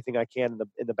take everything I can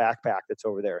in the backpack that's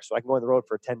over there. So I can go on the road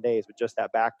for 10 days with just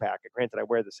that backpack. And granted, I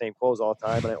wear the same clothes all the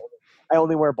time, and I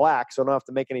only wear black, so I don't have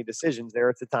to make any decisions there.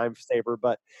 It's a time saver,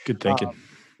 but Good thinking.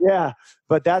 yeah,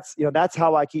 but that's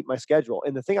how I keep my schedule.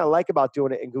 And the thing I like about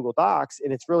doing it in Google Docs,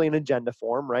 and it's really an agenda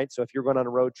form, right? So if you're going on a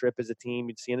road trip as a team,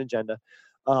 you'd see an agenda.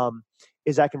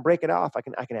 Is I can break it off. I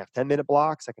can have 10-minute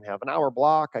blocks. I can have an hour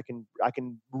block. I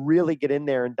can really get in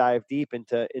there and dive deep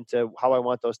into how I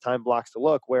want those time blocks to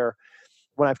look. Where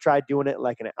when I've tried doing it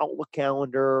like an Outlook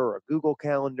calendar or a Google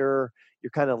calendar,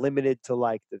 you're kind of limited to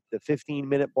like the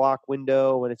 15-minute block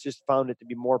window, and it's just found it to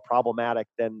be more problematic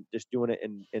than just doing it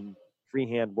in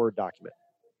freehand Word document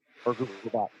or Google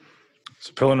Doc.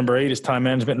 So pillar number 8 is time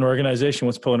management and organization.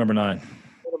 What's pillar number 9?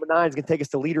 Number 9 is going to take us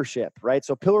to leadership, right?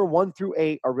 So pillar 1 through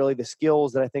 8 are really the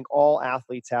skills that I think all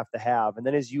athletes have to have. And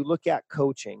then as you look at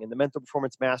coaching, and the mental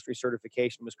performance mastery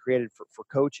certification was created for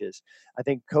coaches, I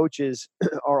think coaches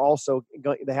are also,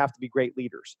 they have to be great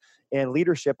leaders. And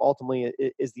leadership ultimately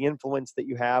is the influence that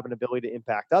you have and ability to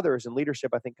impact others. And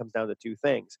leadership, I think, comes down to 2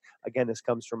 things. Again, this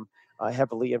comes from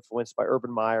heavily influenced by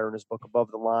Urban Meyer in his book Above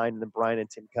the Line, and then Brian and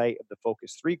Tim Kite of the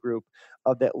Focus 3 group,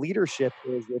 of that leadership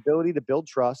is the ability to build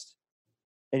trust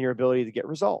and your ability to get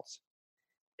results.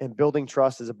 And building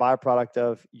trust is a byproduct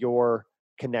of your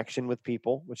connection with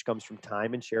people, which comes from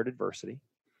time and shared adversity.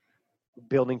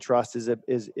 Building trust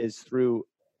is through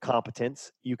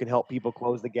competence. You can help people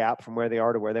close the gap from where they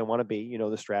are to where they want to be,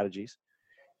 the strategies.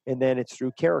 And then it's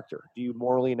through character. Do you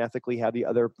morally and ethically have the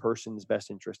other person's best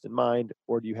interest in mind,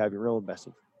 or do you have your own best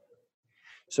interest?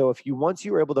 So once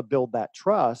you're able to build that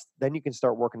trust, then you can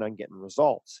start working on getting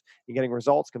results. And getting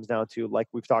results comes down to, like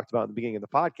we've talked about in the beginning of the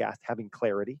podcast, having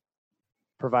clarity,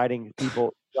 surrounding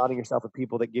yourself with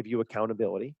people that give you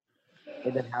accountability,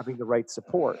 and then having the right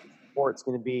support. Support's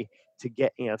going to be to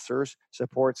get answers.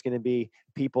 Support's going to be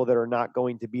people that are not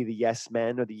going to be the yes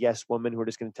men or the yes women who are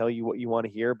just going to tell you what you want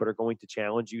to hear, but are going to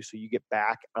challenge you so you get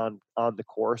back on the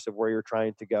course of where you're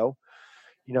trying to go.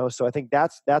 So I think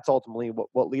that's ultimately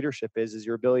what leadership is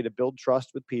your ability to build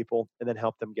trust with people and then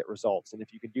help them get results. And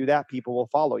if you can do that, people will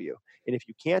follow you. And if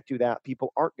you can't do that,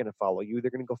 people aren't going to follow you. They're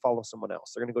going to go follow someone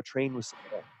else. They're going to go train with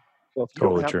someone else. So if you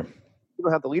Totally true. you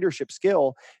don't have the leadership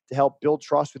skill to help build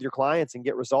trust with your clients and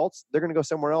get results, they're going to go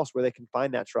somewhere else where they can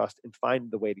find that trust and find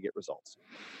the way to get results.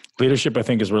 Leadership, I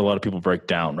think, is where a lot of people break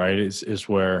down, right? Is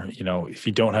where, if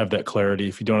you don't have that clarity,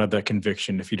 if you don't have that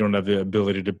conviction, if you don't have the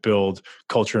ability to build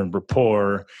culture and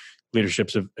rapport,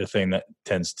 leadership's a thing that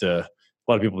a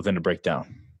lot of people tend to break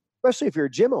down. Especially if you're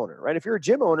a gym owner, right? If you're a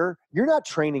gym owner, you're not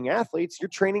training athletes, you're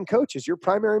training coaches. Your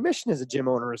primary mission as a gym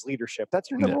owner is leadership. That's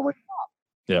your number one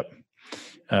job.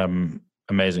 Yep.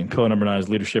 Amazing. Pillar number 9 is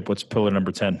leadership. What's pillar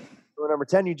number 10? Pillar number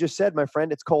 10, you just said, my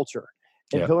friend, it's culture.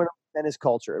 And pillar number 10 is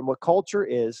culture. And what culture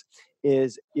is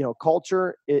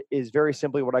culture is very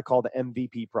simply what I call the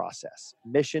MVP process: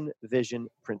 mission, vision,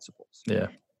 principles. Yeah.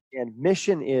 And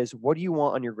mission is, what do you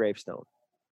want on your gravestone?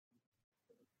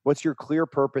 What's your clear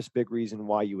purpose, big reason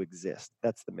why you exist?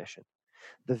 That's the mission.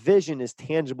 The vision is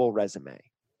tangible resume.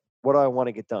 What do I want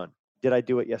to get done? Did I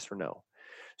do it? Yes or no?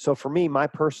 So for me, my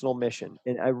personal mission,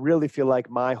 and I really feel like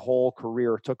my whole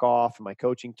career took off and my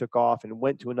coaching took off and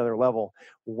went to another level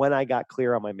when I got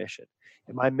clear on my mission.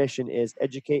 And my mission is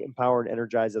educate, empower, and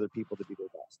energize other people to be their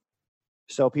best.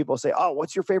 So people say, oh,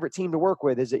 what's your favorite team to work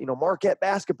with? Is it, Marquette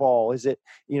basketball? Is it,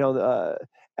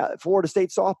 Florida State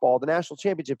softball, the national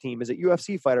championship team? Is it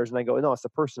UFC fighters? And I go, no, it's the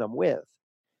person I'm with.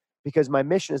 Because my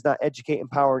mission is not educate,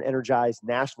 empower, and energize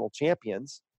national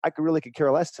champions. I could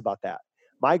care less about that.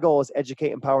 My goal is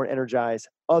educate, empower, and energize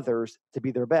others to be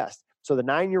their best. So the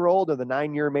 9-year-old or the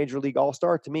 9-year Major League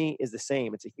All-Star to me is the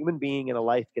same. It's a human being, and a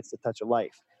life gets to touch a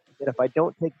life. And if I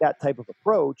don't take that type of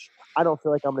approach, I don't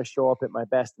feel like I'm going to show up at my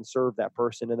best and serve that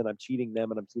person, and then I'm cheating them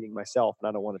and I'm cheating myself, and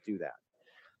I don't want to do that.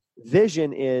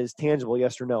 Vision is tangible,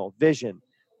 yes or no. Vision,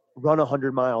 run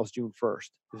 100 miles June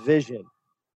 1st. Vision,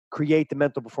 create the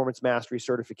mental performance mastery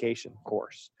certification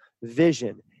course.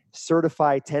 Vision,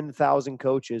 certify 10,000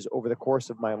 coaches over the course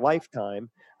of my lifetime,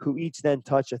 who each then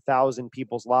touch 1,000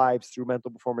 people's lives through mental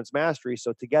performance mastery.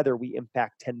 So together we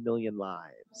impact 10 million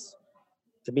lives.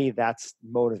 To me, that's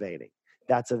motivating.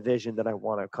 That's a vision that I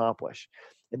want to accomplish.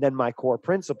 And then my core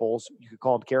principles, you could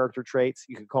call them character traits,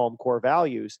 you could call them core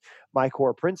values. My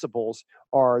core principles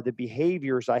are the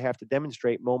behaviors I have to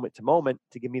demonstrate moment to moment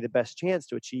to give me the best chance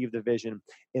to achieve the vision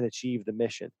and achieve the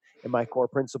mission. And my core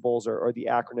principles are the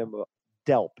acronym of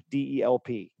DELP,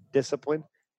 DELP, discipline,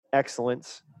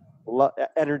 excellence,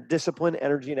 discipline,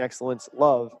 energy, and excellence,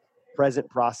 love, present,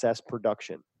 process,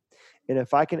 production. And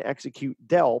if I can execute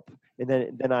DELP, and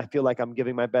then I feel like I'm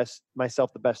giving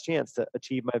myself the best chance to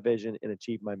achieve my vision and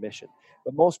achieve my mission.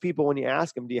 But most people, when you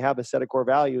ask them, do you have a set of core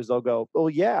values? They'll go, oh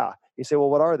yeah. You say, well,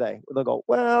 what are they? They'll go,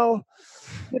 well,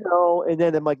 and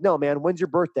then I'm like, no, man, when's your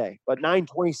birthday? But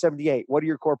 9/20/78, what are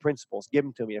your core principles? Give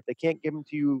them to me. If they can't give them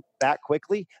to you that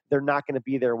quickly, they're not going to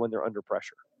be there when they're under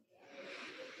pressure.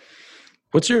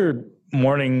 What's your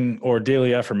morning or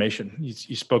daily affirmation?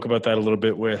 You spoke about that a little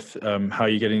bit with how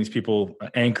you're getting these people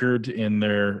anchored in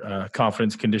their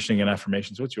confidence, conditioning, and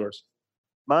affirmations. What's yours?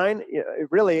 Mine,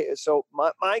 really, so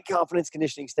my confidence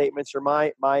conditioning statements or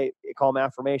my call them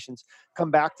affirmations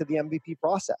come back to the MVP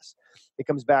process. It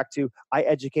comes back to I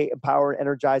educate, empower, and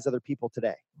energize other people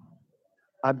today.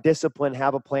 I'm disciplined,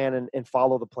 have a plan, and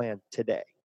follow the plan today.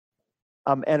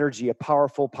 I'm energy, a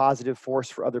powerful, positive force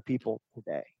for other people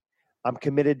today. I'm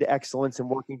committed to excellence and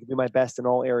working to do my best in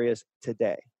all areas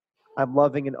today. I'm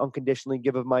loving and unconditionally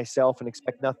give of myself and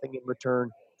expect nothing in return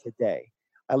today.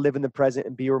 I live in the present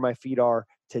and be where my feet are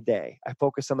today. I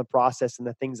focus on the process and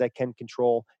the things I can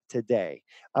control today.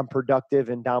 I'm productive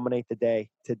and dominate the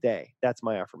day today. That's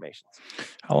my affirmations.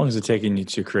 How long has it taken you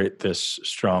to create this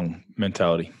strong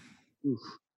mentality? Oof.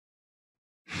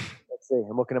 Let's see.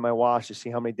 I'm looking at my watch to see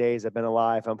how many days I've been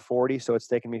alive. I'm 40, so it's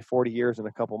taken me 40 years and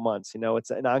a couple months. It's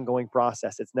an ongoing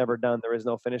process. It's never done. There is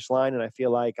no finish line, and I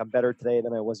feel like I'm better today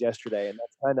than I was yesterday. And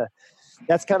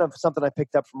that's kind of something I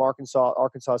picked up from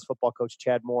Arkansas's football coach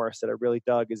Chad Morris that I really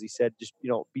dug. Is he said, just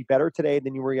be better today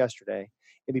than you were yesterday,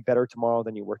 and be better tomorrow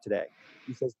than you were today.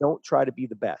 He says, don't try to be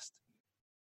the best.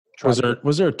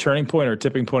 Was there a turning point or a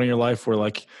tipping point in your life where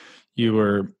like you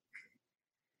were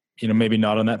maybe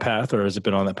not on that path, or has it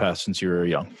been on that path since you were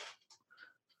young?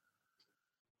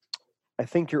 I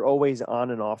think you're always on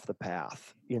and off the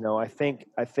path. I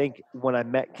think when I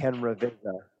met Ken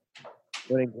Ravizza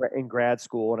in grad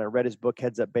school and I read his book,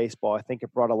 Heads Up Baseball, I think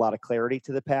it brought a lot of clarity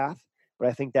to the path. But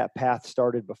I think that path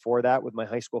started before that with my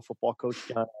high school football coach,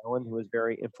 John Allen, who was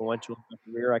very influential in my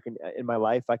career. In my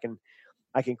life, I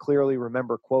can clearly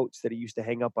remember quotes that he used to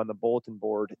hang up on the bulletin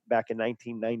board back in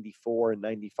 1994 and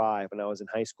 95 when I was in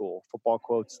high school. Football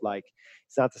quotes like,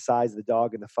 it's not the size of the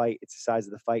dog in the fight, it's the size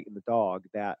of the fight in the dog.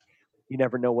 That you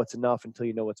never know what's enough until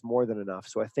you know what's more than enough.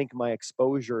 So I think my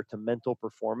exposure to mental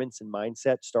performance and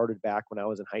mindset started back when I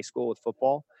was in high school with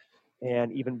football.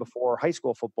 And even before high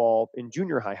school football, in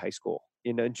junior high school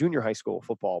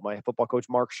football, my football coach,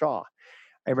 Mark Shaw,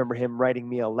 I remember him writing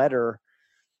me a letter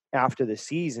after the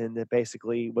season that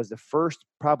basically was the first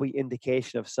probably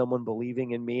indication of someone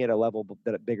believing in me at a level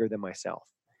that bigger than myself.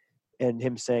 And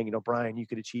him saying, Brian, you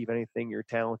could achieve anything, you're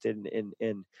talented.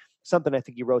 And something I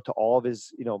think he wrote to all of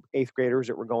his, 8th graders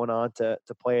that were going on to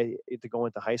go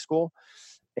into high school.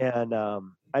 And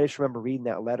I just remember reading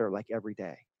that letter like every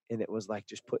day. And it was like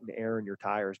just putting air in your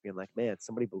tires, being like, man,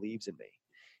 somebody believes in me.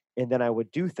 And then I would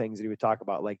do things that he would talk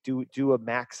about, like do a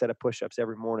max set of push-ups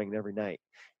every morning and every night.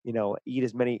 Eat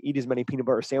as many peanut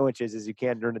butter sandwiches as you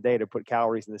can during the day to put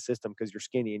calories in the system because you're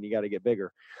skinny and you got to get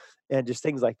bigger, and just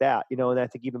things like that. And I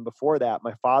think even before that,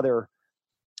 my father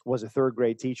was a 3rd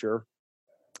grade teacher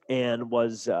and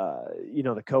was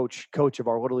the coach of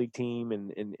our little league team,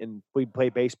 and we'd play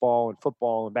baseball and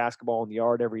football and basketball in the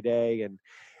yard every day. And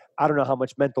I don't know how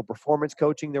much mental performance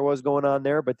coaching there was going on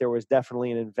there, but there was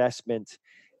definitely an investment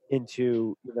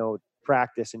into,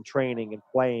 practice and training and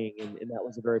playing. And that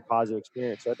was a very positive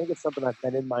experience. So I think it's something I've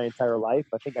been in my entire life.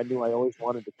 I think I knew I always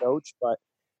wanted to coach, but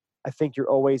I think you're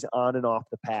always on and off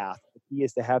the path. The key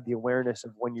is to have the awareness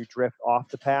of when you drift off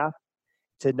the path,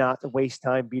 to not waste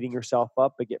time beating yourself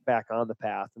up, but get back on the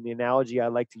path. And the analogy I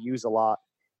like to use a lot,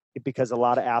 because a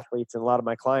lot of athletes and a lot of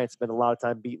my clients spend a lot of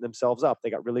time beating themselves up.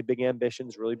 They got really big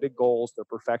ambitions, really big goals. They're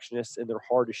perfectionists and they're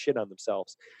hard as shit on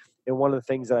themselves. And one of the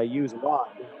things that I use a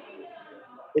lot,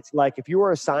 it's like if you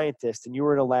were a scientist and you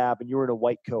were in a lab and you were in a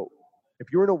white coat.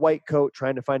 If you were in a white coat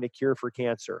trying to find a cure for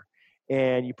cancer,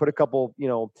 and you put a couple,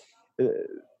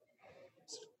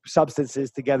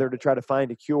 substances together to try to find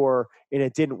a cure and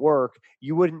it didn't work,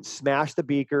 you wouldn't smash the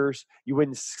beakers, you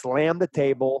wouldn't slam the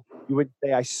table, you wouldn't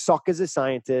say, I suck as a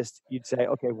scientist. You'd say,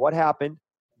 okay, what happened?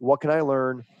 What can I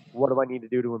learn? What do I need to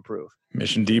do to improve?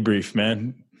 Mission debrief,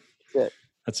 man. That's it.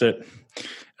 That's it.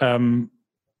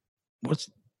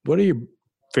 What are your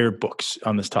favorite books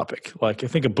on this topic? Like, I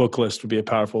think a book list would be a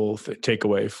powerful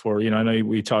takeaway for, I know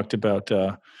we talked about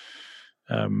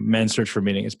Man's Search for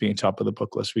Meaning as being top of the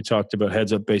book list. We talked about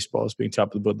Heads Up Baseball as being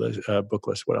top of the book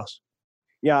list. What else?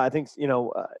 Yeah, I think,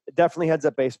 definitely Heads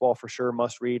Up Baseball for sure.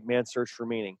 Must read Man's Search for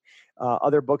Meaning.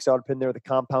 Other books I would put in there, The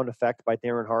Compound Effect by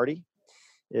Darren Hardy.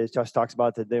 It just talks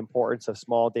about the importance of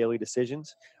small daily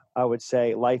decisions. I would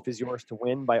say Life is Yours to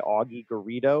Win by Augie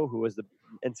Garrido, who was the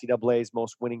NCAA's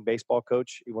most winning baseball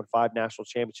coach. He won 5 national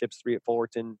championships, 3 at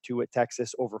Fullerton, 2 at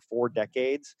Texas over 4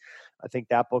 decades. I think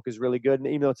that book is really good. And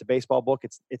even though it's a baseball book,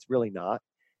 it's really not.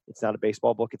 It's not a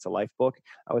baseball book. It's a life book.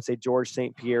 I would say George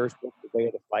St. Pierre's book, The Way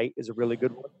of the Fight, is a really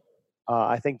good one.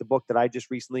 I think the book that I just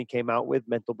recently came out with,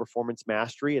 Mental Performance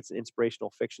Mastery, it's an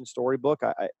inspirational fiction story book.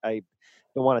 I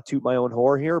don't want to toot my own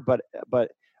horn here, but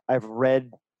I've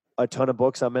read a ton of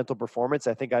books on mental performance.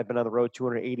 I think I've been on the road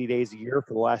 280 days a year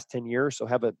for the last 10 years. So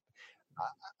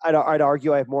I'd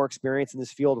argue I have more experience in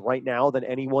this field right now than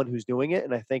anyone who's doing it.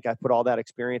 And I think I put all that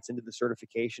experience into the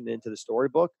certification, into the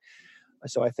storybook.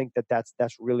 So I think that's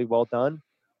really well done.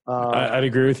 I'd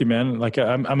agree with you, man. Like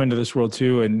I'm into this world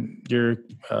too, and your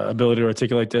ability to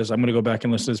articulate this. I'm going to go back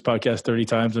and listen to this podcast 30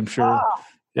 times. I'm sure.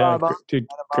 Yeah, dude,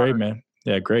 great, man.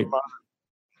 Yeah, great.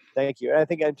 Thank you. And I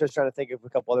think I'm just trying to think of a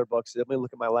couple other books. Let me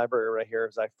look at my library right here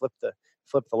as I flip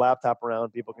the laptop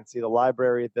around. People can see the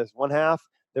library. There's one half.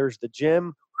 There's the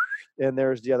gym, and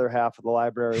there's the other half of the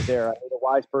library there. I heard a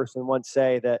wise person once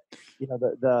say that,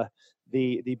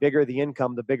 the bigger the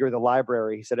income, the bigger the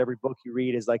library. He said every book you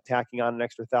read is like tacking on an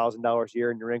extra $1,000 a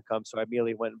year in your income. So I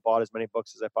immediately went and bought as many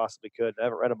books as I possibly could. I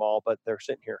haven't read them all, but they're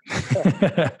sitting here.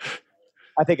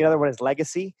 I think another one is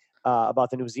Legacy,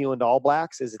 about the New Zealand All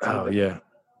Blacks. Is a team that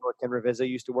Ken Ravizza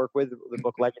used to work with. The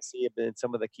book Legacy have been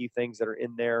some of the key things that are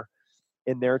in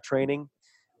their training.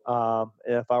 And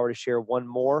if I were to share one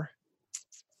more,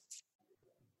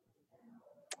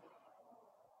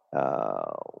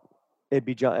 it'd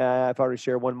be John. If I were to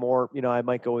share one more, I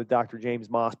might go with Dr. James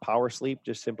Moss, Power Sleep,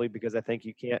 just simply because I think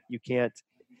you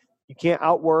can't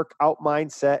outwork, out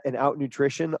mindset, and out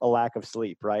nutrition a lack of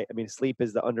sleep, right? I mean, sleep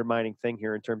is the undermining thing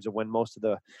here in terms of when most of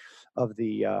the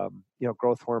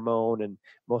growth hormone and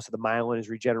most of the myelin is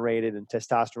regenerated and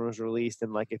testosterone is released.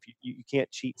 And like, if you can't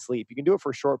cheat sleep, you can do it for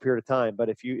a short period of time, but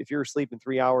if you're sleeping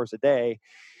 3 hours a day,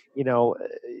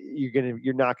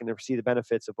 you're not going to see the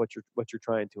benefits of what you're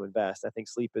trying to invest. I think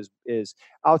sleep is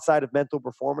outside of mental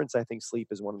performance. I think sleep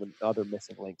is one of the other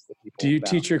missing links that people. Do you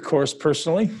teach your course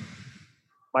personally?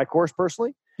 My course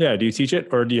personally? Yeah. Do you teach it,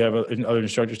 or do you have other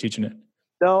instructors teaching it?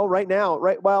 No, right now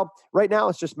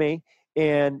it's just me.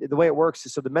 And the way it works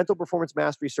is, so the Mental Performance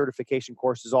Mastery certification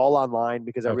course is all online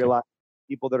because I realize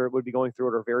people that would be going through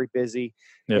it are very busy,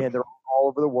 and they're all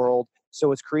over the world.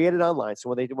 So it's created online. So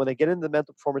when they get into the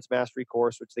Mental Performance Mastery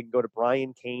course, which they can go to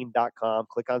briancain.com,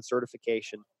 click on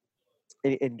certification,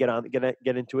 and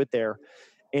get into it there.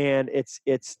 And it's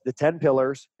the 10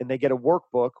 pillars, and they get a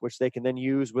workbook, which they can then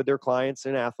use with their clients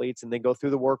and athletes, and they go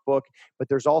through the workbook. But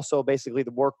there's also basically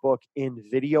the workbook in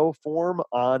video form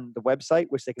on the website,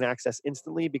 which they can access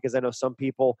instantly, because I know some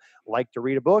people like to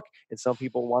read a book and some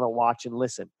people want to watch and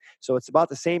listen. So it's about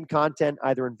the same content,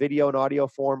 either in video and audio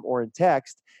form or in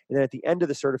text. And then at the end of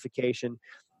the certification,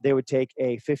 they would take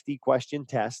a 50-question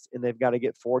test, and they've got to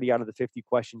get 40 out of the 50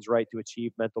 questions right to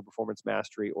achieve Mental Performance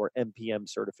Mastery, or MPM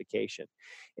certification.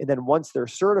 And then once they're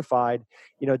certified,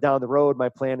 down the road, my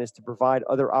plan is to provide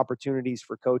other opportunities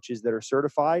for coaches that are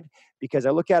certified, because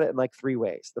I look at it in like 3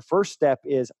 ways. The first step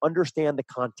is understand the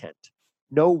content,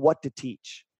 know what to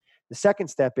teach. The second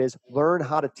step is learn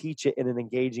how to teach it in an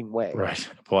engaging way. Right.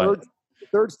 The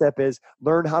third step is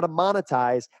learn how to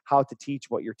monetize how to teach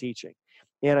what you're teaching.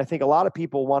 And I think a lot of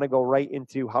people want to go right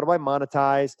into how do I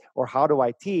monetize or how do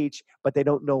I teach, but they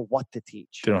don't know what to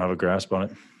teach. They don't have a grasp on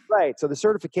it. Right. So the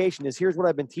certification is, here's what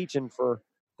I've been teaching for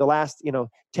the last,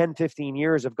 10, 15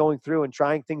 years of going through and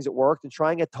trying things that worked and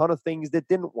trying a ton of things that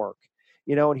didn't work.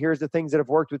 And here's the things that have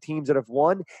worked with teams that have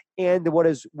won, and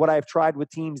what I've tried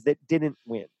with teams that didn't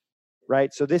win.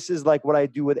 Right. So this is like what I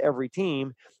do with every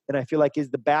team, and I feel like is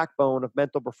the backbone of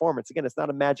mental performance. Again, it's not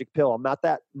a magic pill. I'm not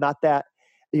that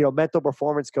mental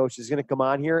performance coach is going to come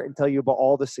on here and tell you about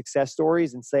all the success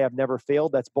stories and say I've never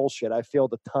failed. That's bullshit. I've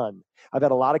failed a ton. I've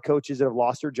had a lot of coaches that have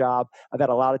lost their job. I've had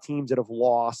a lot of teams that have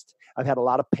lost. I've had a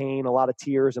lot of pain, a lot of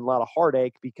tears, and a lot of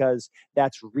heartache, because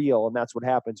that's real and that's what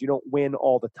happens. You don't win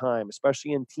all the time,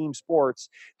 especially in team sports.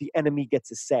 The enemy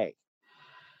gets a say.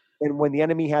 And when the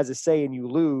enemy has a say and you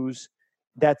lose,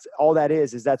 that's all that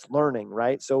is that's learning,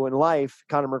 right? So in life,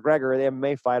 Conor McGregor, the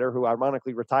MMA fighter who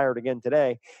ironically retired again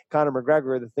today, Conor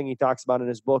McGregor, the thing he talks about in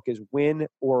his book is win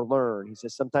or learn. He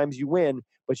says sometimes you win,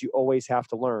 but you always have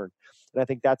to learn. And I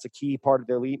think that's a key part of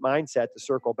the elite mindset to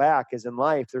circle back is in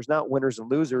life, there's not winners and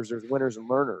losers, there's winners and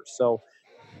learners. So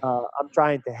I'm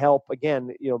trying to help,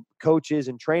 again, coaches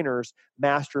and trainers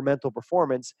master mental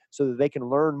performance so that they can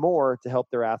learn more to help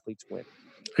their athletes win.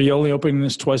 Are you only opening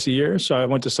this twice a year? So I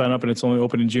went to sign up and it's only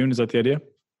open in June. Is that the idea?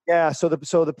 Yeah. So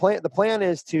the plan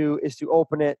is to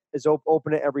open it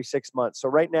every 6 months. So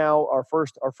right now our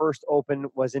first open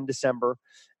was in December,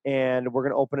 and we're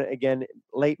going to open it again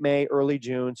late May, early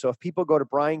June. So if people go to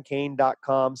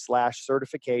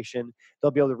briancain.com/certification,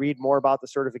 they'll be able to read more about the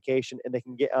certification, and they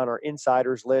can get on our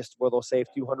insiders list where they'll save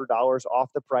 $200 off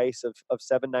the price of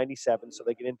 $797. So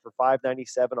they get in for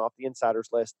 $597 off the insiders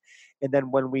list. And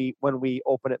then when we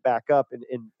open it back up in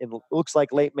it looks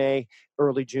like late May,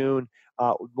 early June,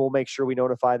 we'll make sure we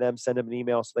notify them, send them an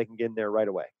email so they can get in there right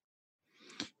away.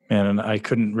 Man, and I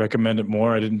couldn't recommend it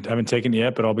more. I haven't taken it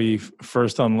yet, but I'll be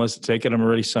first on the list to take it. I'm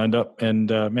already signed up, and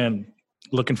man,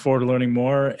 looking forward to learning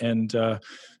more. And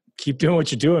keep doing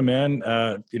what you're doing, man.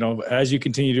 As you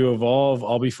continue to evolve,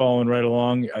 I'll be following right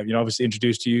along. Obviously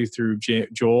introduced to you through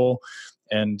Joel,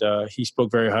 and he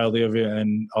spoke very highly of you.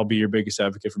 And I'll be your biggest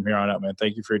advocate from here on out, man.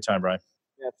 Thank you for your time, Brian.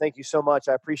 Yeah, thank you so much.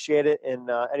 I appreciate it.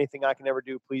 And anything I can ever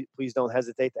do, please don't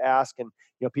hesitate to ask. And,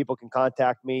 people can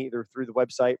contact me either through the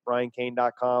website,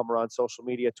 briancain.com, or on social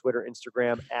media, Twitter,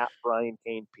 Instagram,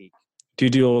 @BrianCainPeak. Do you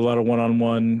do a lot of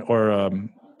one-on-one or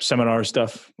seminar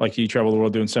stuff? Like, do you travel the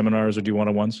world doing seminars or do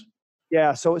one-on-ones?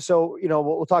 Yeah. So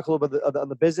we'll talk a little bit on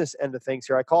the business end of things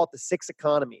here. I call it the 6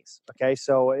 economies. Okay.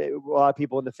 So a lot of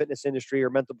people in the fitness industry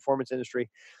or mental performance industry,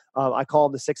 I call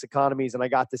them the 6 economies. And I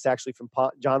got this actually from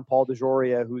John Paul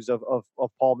DeJoria, who's of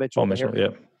Paul Mitchell. Paul Mitchell, yeah.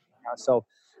 So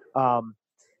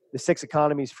the 6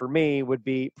 economies for me would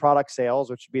be product sales,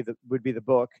 which would be the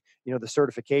book, the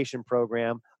certification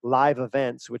program, live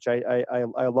events, which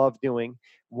I love doing,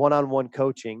 one-on-one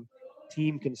coaching,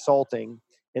 team consulting,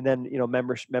 and then,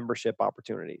 membership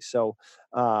opportunities. So,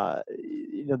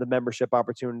 the membership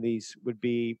opportunities would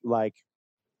be like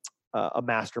a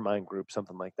mastermind group,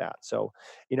 something like that. So,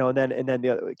 and then the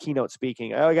other, keynote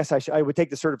speaking. I guess I would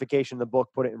take the certification in the book,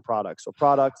 put it in products. So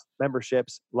products,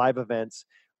 memberships, live events,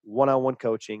 one-on-one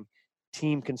coaching,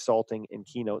 team consulting, and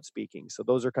keynote speaking. So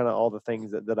those are kind of all the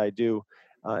things that I do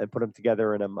and put them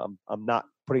together. And I'm not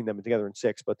putting them together in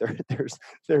 6, but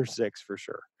there's 6 for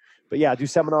sure. But yeah, do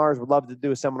seminars. Would love to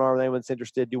do a seminar with anyone that's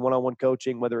interested. Do one-on-one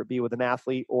coaching, whether it be with an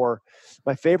athlete, or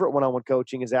my favorite one-on-one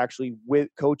coaching is actually with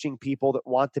coaching people that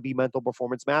want to be mental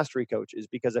performance mastery coaches,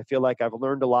 because I feel like I've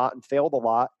learned a lot and failed a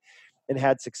lot and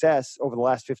had success over the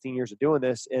last 15 years of doing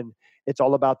this. And it's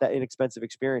all about that inexpensive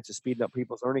experience of speeding up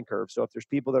people's learning curve. So if there's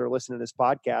people that are listening to this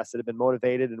podcast that have been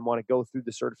motivated and want to go through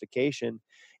the certification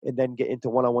and then get into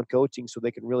one-on-one coaching so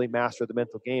they can really master the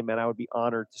mental game, man, I would be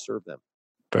honored to serve them.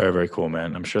 Very, very cool,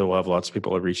 man. I'm sure we'll have lots of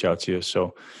people that reach out to you.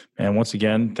 So, man, once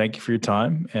again, thank you for your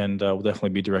time, and we'll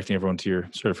definitely be directing everyone to your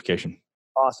certification.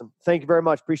 Awesome. Thank you very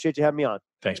much. Appreciate you having me on.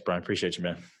 Thanks, Brian. Appreciate you,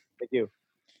 man. Thank you.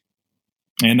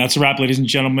 And that's a wrap, ladies and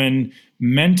gentlemen.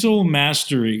 Mental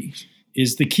mastery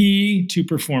is the key to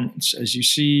performance. As you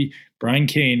see, Brian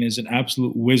Cain is an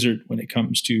absolute wizard when it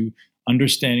comes to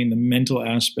understanding the mental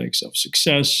aspects of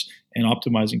success and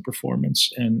optimizing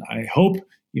performance. And I hope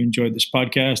you enjoyed this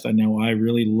podcast. I know I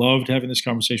really loved having this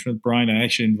conversation with Brian. I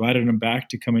actually invited him back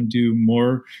to come and do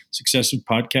more successive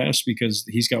podcasts because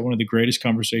he's got one of the greatest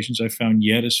conversations I've found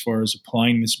yet as far as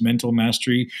applying this mental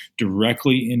mastery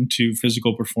directly into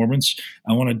physical performance.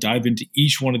 I want to dive into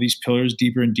each one of these pillars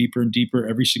deeper and deeper and deeper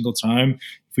every single time.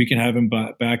 If we can have him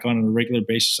back on a regular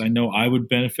basis, I know I would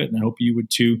benefit, and I hope you would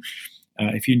too.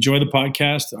 If you enjoy the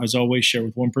podcast, as always, share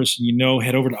with one person you know.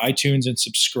 Head over to iTunes and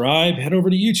subscribe. Head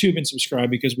over to YouTube and subscribe,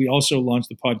 because we also launched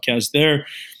the podcast there.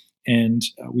 And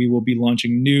we will be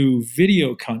launching new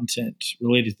video content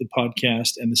related to the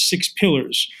podcast and the 6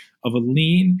 pillars of a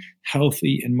lean,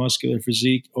 healthy, and muscular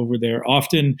physique over there.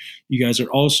 Often, you guys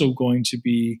are also going to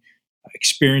be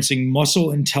experiencing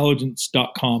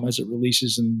muscleintelligence.com as it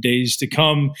releases in days to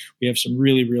come. We have some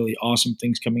really, really awesome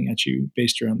things coming at you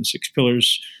based around the 6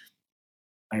 pillars.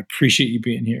 I appreciate you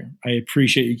being here. I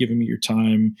appreciate you giving me your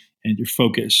time and your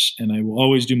focus. And I will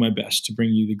always do my best to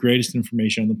bring you the greatest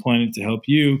information on the planet to help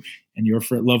you and your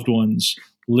loved ones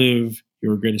live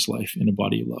your greatest life in a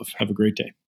body you love. Have a great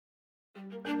day.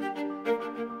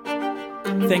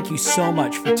 Thank you so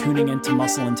much for tuning into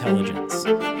Muscle Intelligence.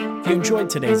 If you enjoyed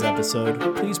today's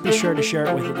episode, please be sure to share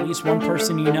it with at least one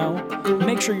person you know. And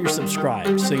make sure you're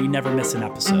subscribed so you never miss an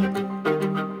episode.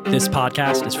 This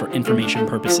podcast is for information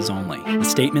purposes only. The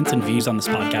statements and views on this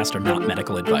podcast are not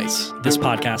medical advice. This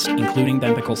podcast, including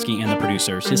Ben Pekulski and the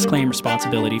producers, disclaim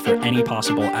responsibility for any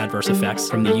possible adverse effects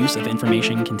from the use of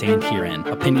information contained herein.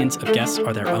 Opinions of guests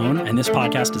are their own, and this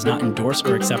podcast does not endorse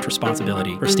or accept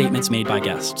responsibility for statements made by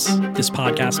guests. This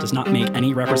podcast does not make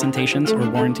any representations or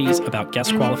warranties about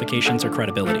guest qualifications or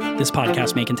credibility. This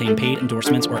podcast may contain paid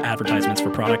endorsements or advertisements for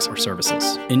products or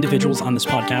services. Individuals on this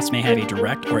podcast may have a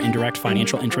direct or indirect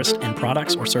financial interest in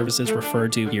products or services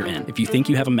referred to herein. If you think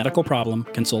you have a medical problem,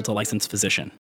 consult a licensed physician.